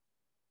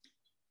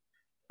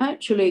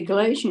 actually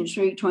Galatians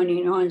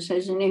 3:29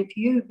 says, and if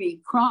you be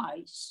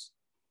Christ,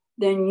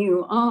 then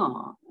you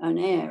are an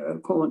heir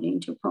according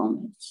to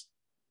promise.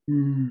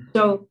 Mm.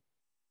 So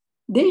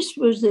this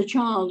was the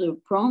child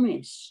of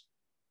promise,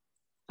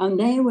 and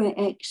they were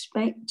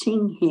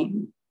expecting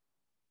him.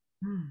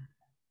 Mm.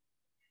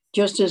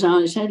 Just as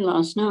I said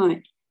last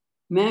night,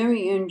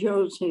 Mary and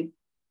Joseph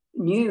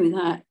knew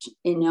that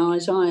in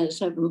Isaiah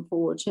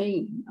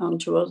 7:14,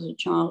 unto us a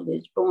child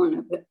is born,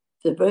 of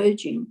the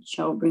virgin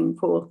shall bring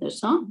forth a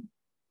son.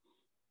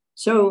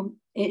 So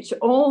it's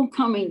all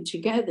coming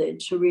together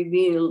to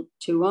reveal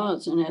to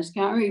us. And as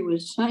Gary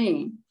was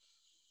saying,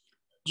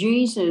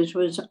 Jesus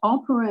was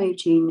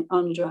operating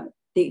under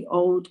the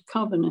old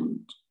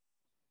covenant.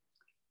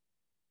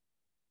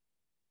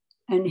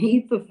 And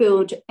he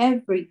fulfilled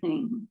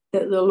everything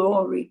that the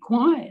law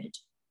required.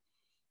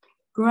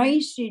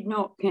 Grace did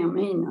not come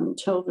in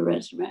until the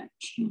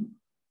resurrection.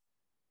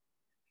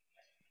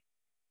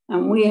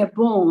 And we are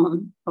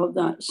born of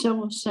that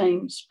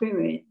self-same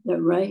Spirit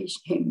that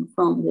raised him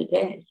from the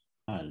dead,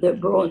 that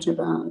brought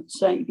about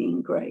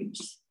saving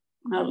grace.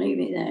 I'll leave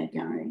it there,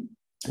 Gary.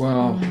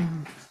 Wow.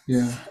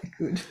 Yeah.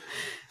 Good.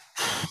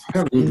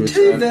 How good was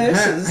Two that?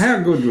 verses. How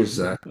good was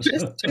that?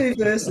 Just 2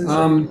 verses.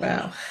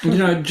 Wow. You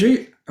know,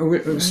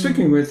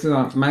 sticking with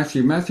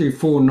Matthew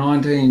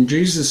 4:19,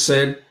 Jesus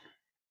said,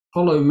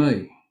 "Follow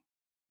me."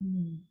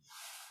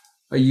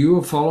 Are you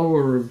a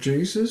follower of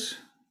Jesus?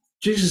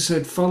 Jesus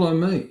said, "Follow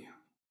me."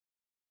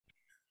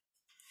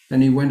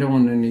 And he went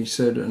on and he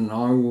said, "And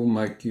I will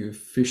make you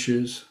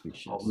fishers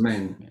of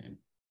men."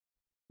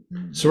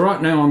 So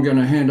right now I'm going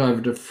to hand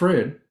over to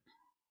Fred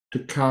to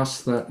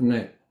cast that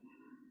net.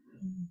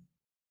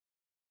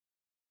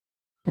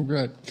 Oh,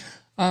 good.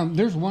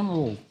 There's one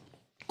little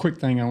quick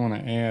thing I want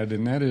to add,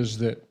 and that is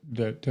that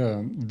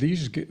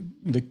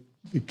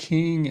the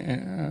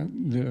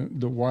king,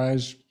 the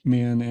wise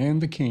men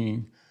and the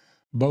king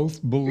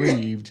both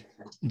believed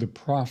the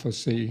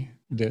prophecy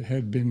that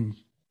had been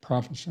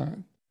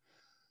prophesied.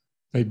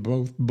 They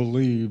both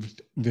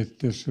believed that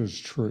this was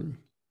true.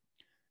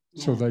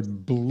 So they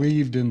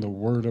believed in the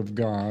word of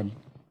God,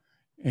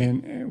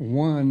 and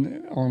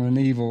one on an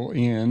evil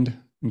end,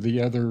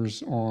 the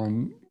others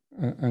on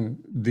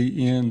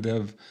the end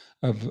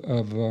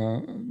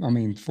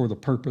for the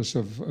purpose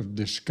of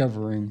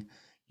discovering,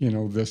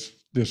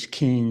 this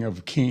King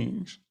of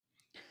Kings.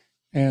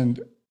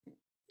 And,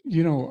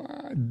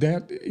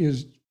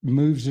 that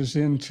moves us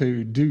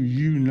into, do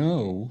you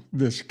know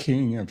this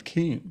King of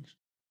Kings?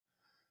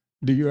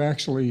 Do you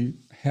actually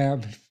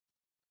have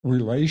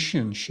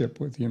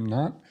relationship with him?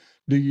 Not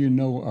do you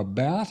know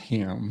about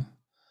him,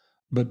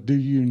 but do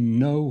you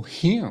know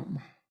him?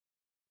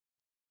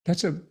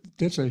 That's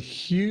a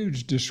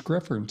huge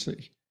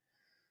discrepancy,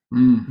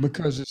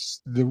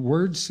 because the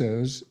word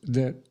says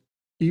that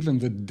even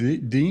the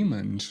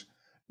demons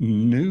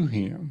knew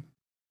him,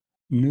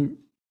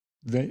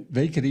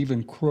 they could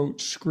even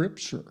quote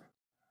scripture.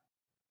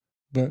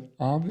 But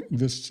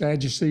the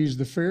Sadducees,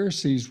 the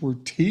Pharisees were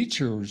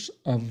teachers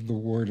of the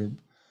word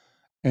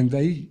and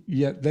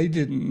yet they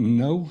didn't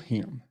know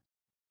him.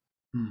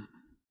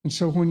 And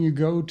so when you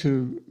go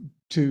to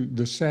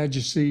the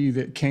Sadducee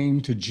that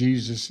came to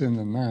Jesus in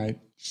the night,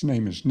 his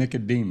name is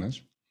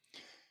Nicodemus.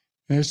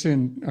 And it's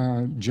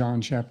in John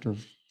chapter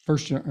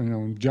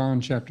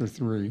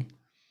 3,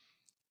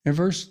 and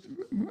verse,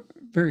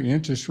 very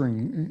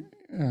interesting,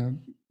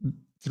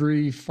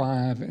 3,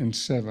 5, and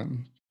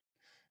 7.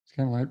 It's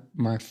kind of like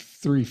my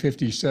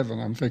 357.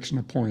 I'm fixing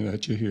to point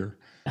at you here.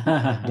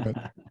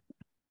 But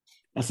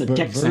that's a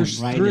Texan, verse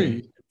right?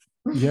 3,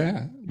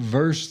 yeah,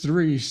 verse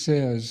 3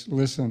 says,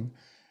 listen,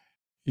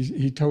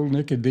 he told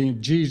Nicodemus,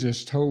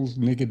 Jesus told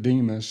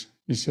Nicodemus,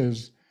 he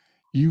says,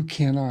 you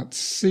cannot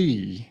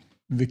see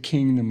the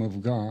kingdom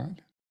of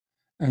God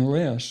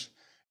unless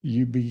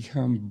you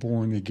become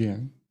born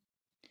again.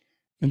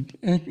 And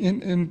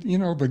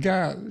the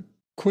guy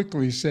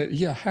quickly said,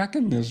 yeah, how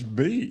can this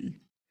be?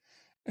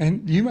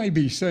 And you may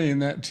be saying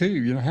that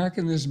too, how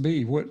can this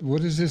be?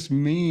 What does this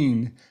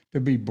mean to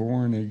be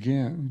born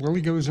again? Well,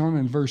 he goes on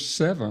in verse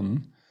 5,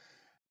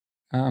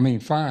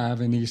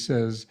 and he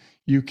says,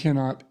 you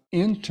cannot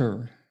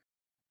enter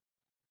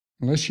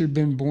unless you've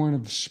been born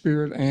of the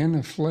spirit and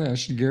of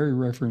flesh. Gary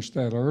referenced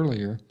that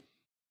earlier.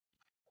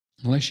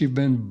 Unless you've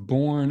been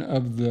born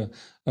of the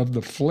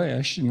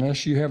flesh,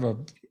 unless you have a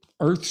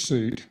earth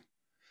suit,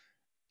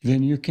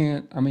 then you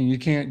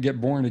can't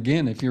get born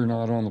again if you're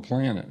not on the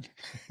planet.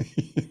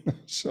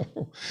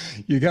 So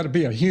you got to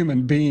be a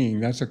human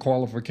being. That's a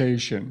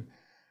qualification.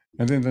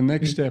 And then the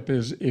next step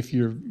is if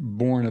you're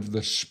born of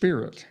the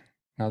spirit.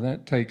 Now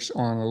that takes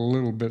on a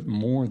little bit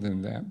more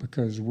than that,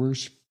 because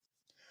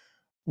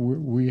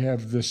we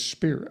have the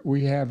spirit.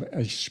 We have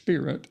a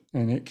spirit,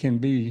 and it can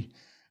be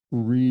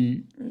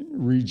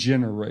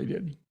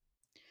regenerated.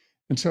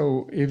 And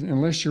so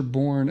unless you're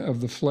born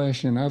of the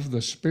flesh and of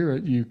the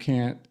spirit, you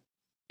can't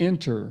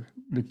enter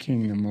the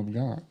kingdom of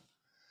God.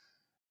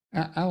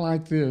 I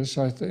like this.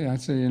 I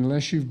say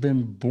unless you've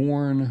been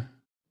born,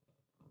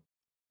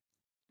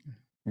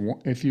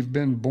 if you've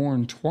been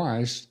born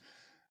twice,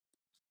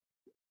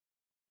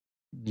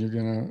 you're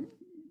gonna,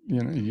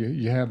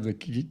 you have the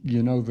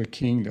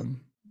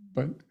kingdom.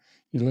 But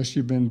unless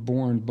you've been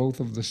born both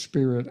of the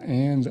spirit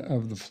and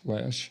of the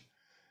flesh.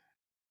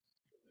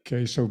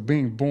 Okay, so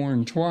being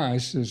born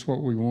twice is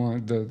what we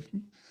want. And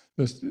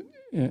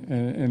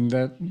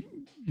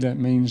that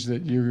means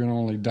that you're going to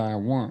only die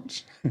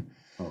once.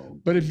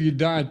 But if you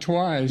die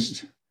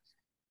twice,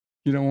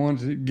 you don't want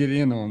to get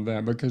in on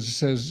that, because it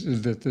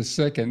says that the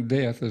second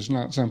death is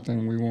not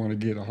something we want to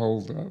get a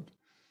hold of.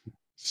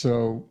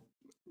 So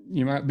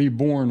you might be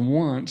born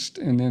once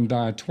and then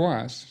die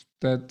twice.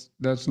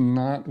 That's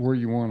not where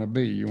you want to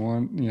be. You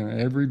want,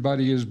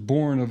 everybody is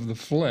born of the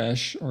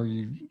flesh, or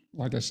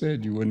like I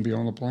said, you wouldn't be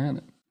on the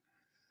planet.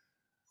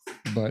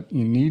 But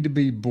you need to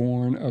be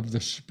born of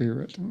the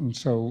spirit. And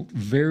so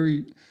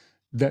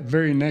that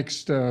very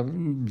next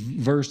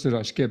verse that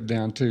I skipped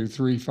down to,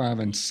 3, 5,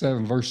 and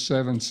 7, verse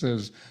 7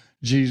 says,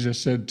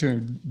 Jesus said to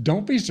him,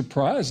 don't be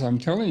surprised. I'm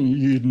telling you,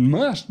 you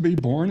must be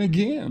born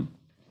again.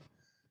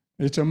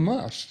 It's a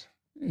must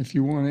if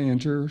you want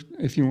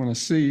to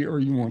see, or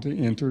you want to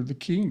enter the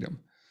kingdom.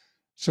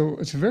 So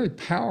it's a very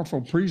powerful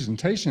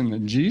presentation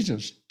that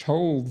Jesus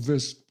told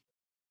this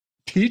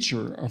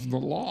teacher of the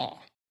law.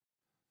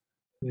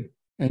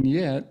 And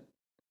yet,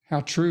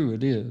 how true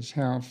it is,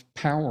 how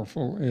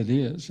powerful it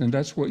is. And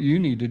that's what you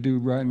need to do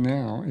right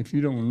now. If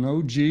you don't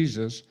know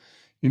Jesus,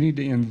 you need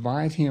to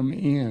invite him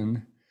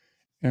in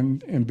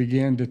and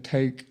begin to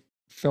take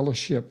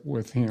fellowship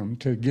with him,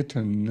 to get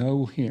to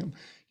know him.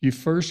 You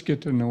first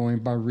get to know him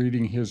by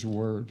reading his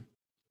word.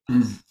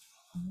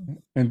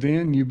 And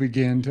then you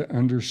begin to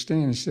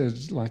understand. It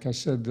says, like I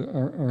said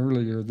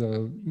earlier,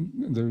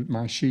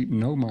 my sheep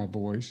know my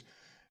voice,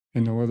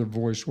 and no other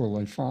voice will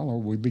they follow.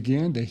 We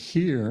began to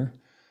hear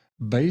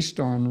based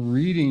on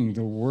reading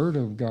the Word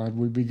of God,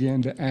 we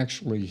begin to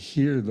actually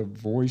hear the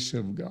voice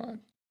of God.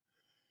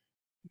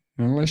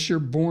 And unless you're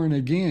born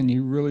again,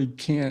 you really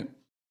can't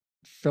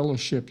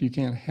fellowship. You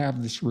can't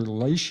have this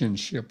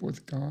relationship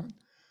with God.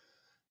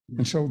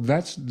 And so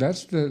that's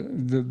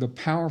the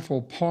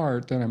powerful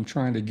part that I'm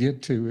trying to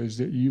get to, is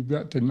that you've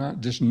got to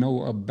not just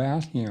know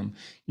about him,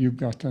 you've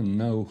got to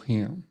know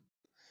him.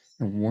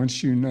 And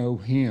once you know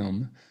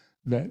him,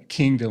 that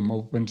kingdom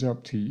opens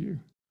up to you.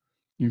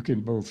 You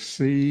can both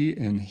see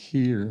and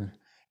hear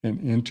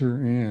and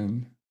enter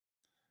in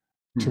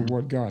to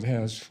what God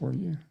has for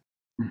you.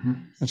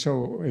 And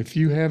so if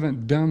you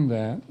haven't done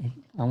that,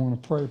 I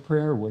want to pray a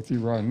prayer with you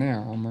right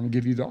now. I'm going to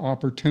give you the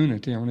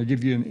opportunity. I'm going to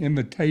give you an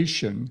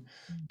invitation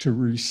to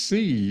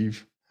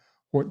receive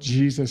what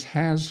Jesus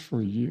has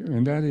for you,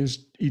 and that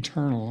is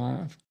eternal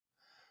life.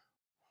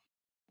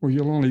 Well,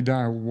 you'll only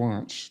die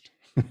once.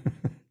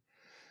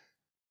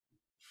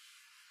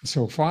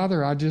 So,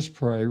 Father, I just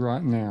pray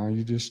right now,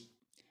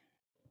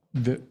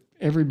 that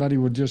everybody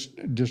would just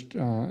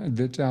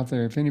that's out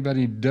there, if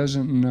anybody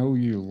doesn't know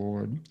you,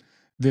 Lord,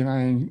 then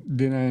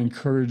I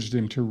encourage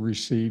them to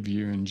receive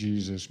you in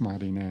Jesus'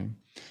 mighty name.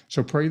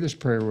 So pray this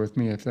prayer with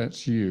me if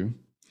that's you.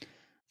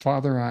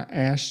 Father, I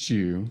ask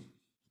you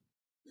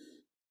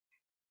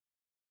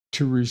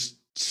to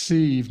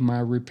receive my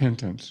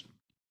repentance.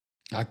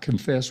 I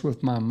confess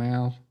with my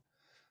mouth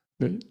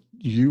that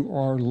you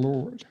are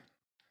Lord,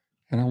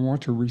 and I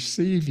want to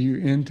receive you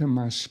into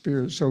my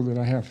spirit so that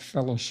I have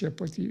fellowship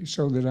with you,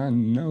 so that I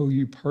know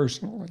you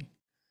personally,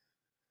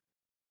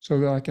 so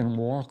that I can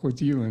walk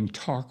with you and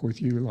talk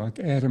with you like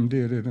Adam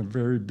did in the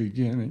very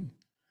beginning.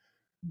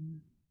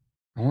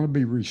 I want to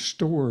be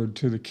restored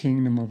to the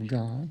kingdom of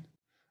God.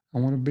 I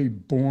want to be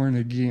born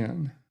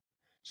again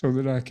so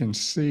that I can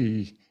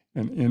see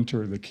and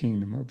enter the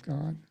kingdom of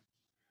God.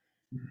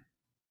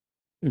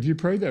 If you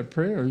pray that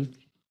prayer,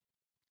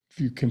 if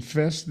you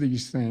confess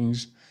these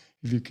things,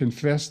 if you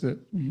confess that,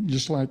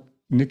 just like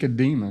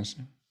Nicodemus,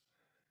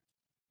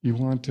 you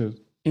want to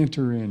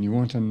enter in, you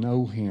want to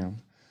know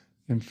him.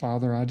 And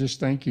Father, I just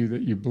thank you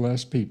that you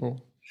bless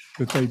people,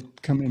 that they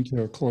come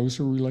into a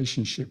closer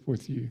relationship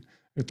with you,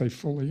 that they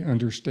fully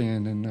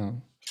understand and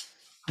know.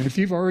 And if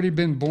you've already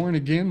been born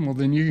again, well,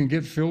 then you can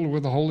get filled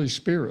with the Holy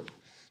Spirit.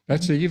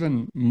 That's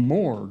even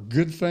more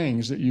good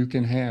things that you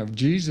can have.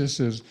 Jesus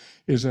is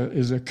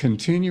a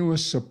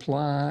continuous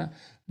supply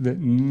that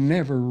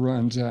never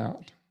runs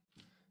out.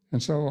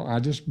 And so I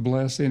just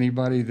bless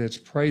anybody that's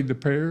prayed the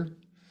prayer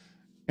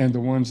and the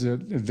ones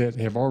that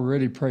have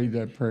already prayed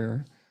that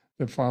prayer,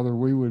 that, Father,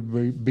 we would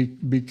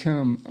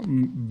become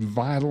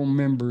vital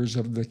members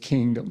of the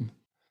kingdom,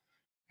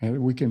 and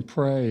that we can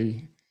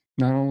pray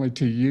not only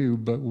to you,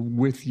 but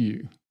with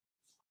you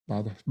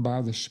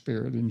by the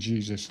Spirit, in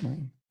Jesus'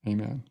 name.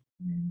 Amen.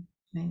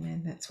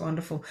 Amen. That's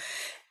wonderful.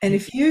 And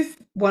if you're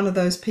one of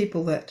those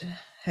people that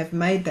have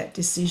made that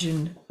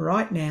decision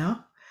right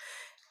now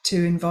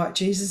to invite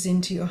Jesus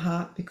into your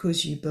heart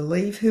because you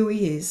believe who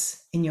he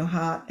is in your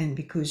heart and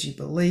because you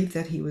believe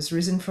that he was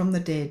risen from the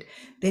dead,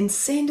 then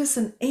send us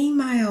an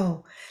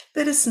email.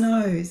 Let us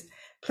know.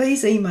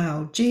 Please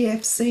email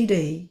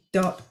gfcd.sozo,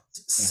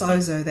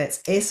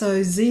 that's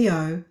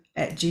SOZO,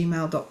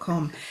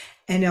 @gmail.com.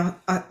 And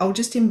I'll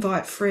just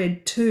invite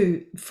Fred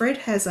too. Fred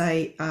has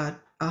a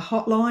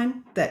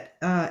hotline that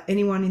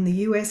anyone in the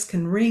US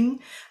can ring.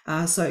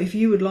 So if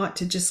you would like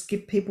to just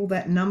give people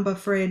that number,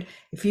 Fred,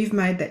 if you've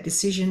made that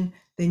decision,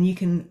 then you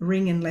can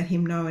ring and let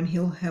him know, and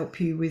he'll help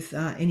you with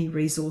any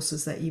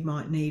resources that you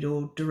might need,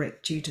 or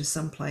direct you to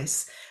some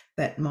place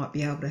that might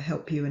be able to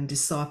help you and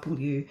disciple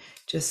you,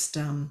 just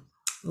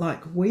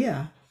like we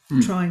are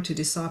trying to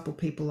disciple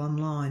people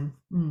online.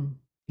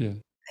 Yeah.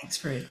 Thanks,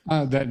 Fred.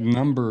 That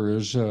number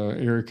is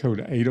area code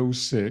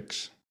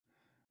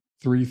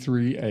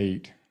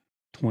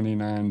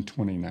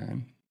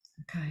 806-338-2929.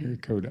 Okay. Area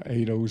code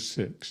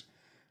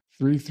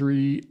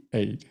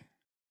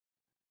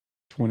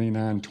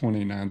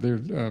 806-338-2929.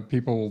 There are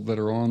people that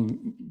are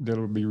on that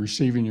will be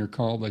receiving your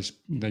call.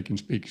 They can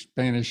speak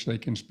Spanish. They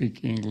can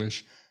speak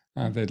English.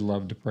 They'd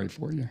love to pray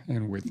for you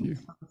and with you.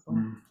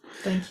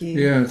 Thank you.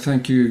 Yeah,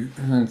 thank you.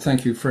 And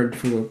thank you, Fred,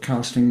 for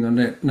casting the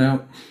net.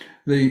 Now,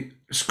 the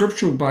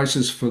scriptural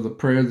basis for the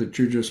prayer that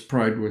you just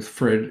prayed with,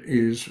 Fred,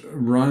 is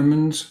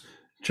Romans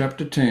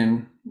chapter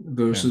 10,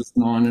 verses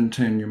 9 and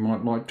 10. You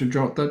might like to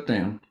jot that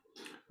down.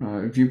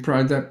 If you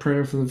prayed that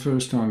prayer for the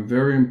first time,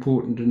 very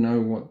important to know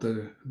what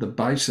the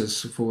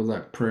basis for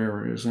that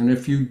prayer is. And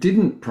if you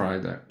didn't pray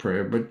that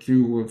prayer, but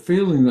you were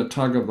feeling the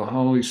tug of the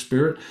Holy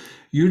Spirit,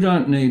 you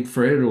don't need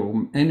Fred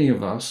or any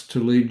of us to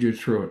lead you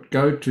through it.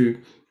 Go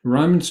to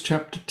Romans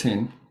chapter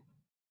 10,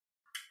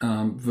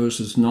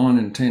 verses 9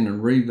 and 10,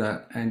 and read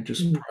that and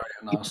just pray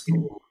and ask the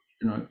Lord.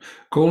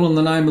 Call on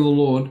the name of the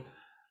Lord.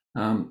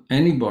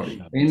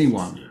 Anybody,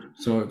 anyone.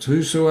 So it's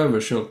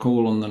whosoever shall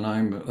call on the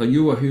name. Are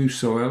you a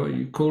whosoever?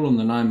 You call on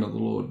the name of the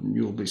Lord and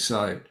you'll be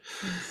saved.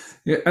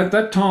 Yeah, at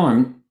that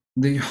time,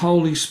 the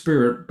Holy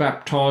Spirit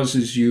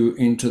baptizes you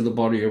into the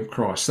body of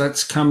Christ.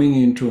 That's coming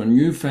into a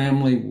new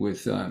family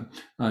with a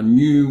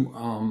new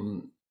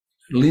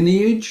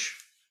lineage.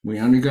 We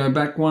only go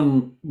back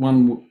one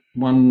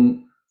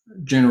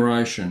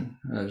generation,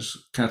 as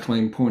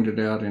Kathleen pointed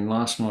out in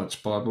last night's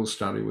Bible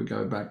study. We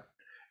go back.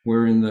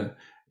 We're in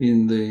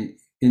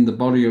the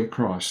body of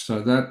Christ.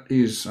 So that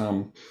is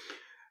 1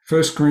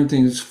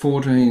 Corinthians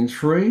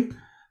 14:3.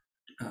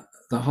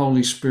 The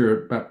Holy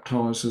Spirit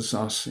baptizes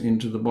us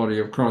into the body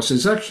of Christ.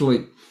 There's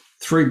actually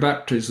 3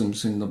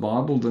 baptisms in the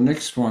Bible. The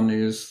next one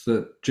is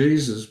that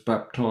Jesus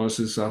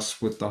baptizes us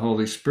with the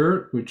Holy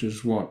Spirit, which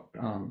is what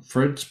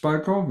Fred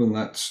spoke of, and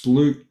that's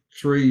Luke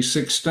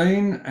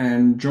 3:16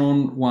 and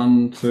John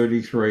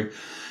 1:33.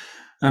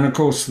 And of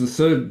course, the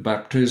 3rd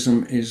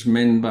baptism is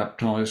men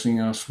baptizing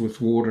us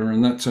with water,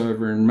 and that's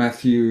over in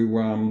Matthew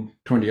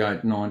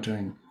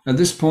 28:19. At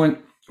this point,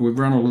 we've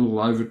run a little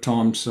over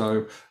time,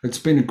 so it's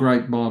been a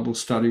great Bible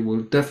study.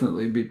 We'll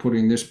definitely be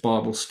putting this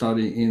Bible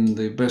study in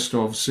the Best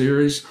Of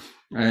series,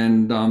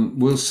 and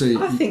we'll see.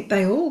 I think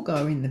they all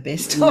go in the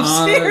Best Of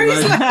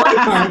series. They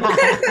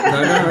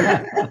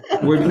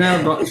don't. We've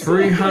now got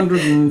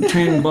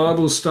 310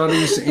 Bible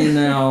studies in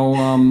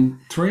our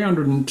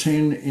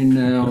 310 in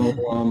our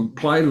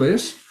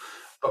playlist,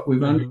 but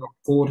we've only got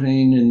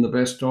 14 in the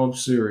Best Of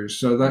series.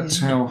 So that's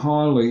how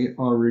highly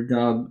I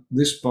regard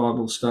this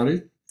Bible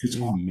study, because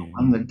I'm the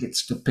one that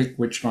gets to pick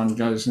which one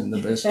goes in the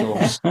Best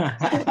Of.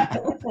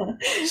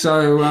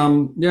 So,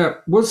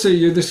 we'll see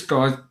you this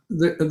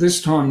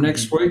time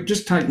next week.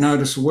 Just take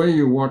notice of where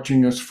you're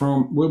watching us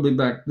from. We'll be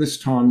back this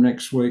time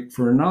next week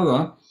for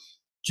another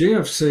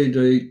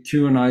GFCD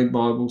Q&A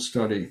Bible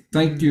study.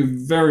 Thank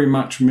you very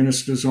much,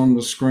 ministers on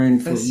the screen,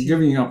 for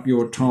giving up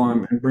your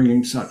time and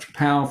bringing such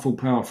powerful,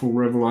 powerful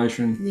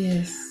revelation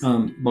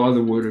by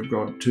the Word of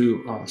God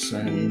to us.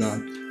 And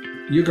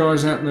you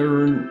guys out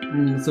there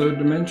in the 3rd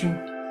dimension,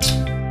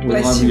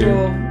 we love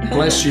you.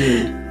 Bless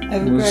you.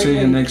 We'll see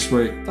you next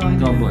week. Bye.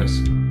 God bless.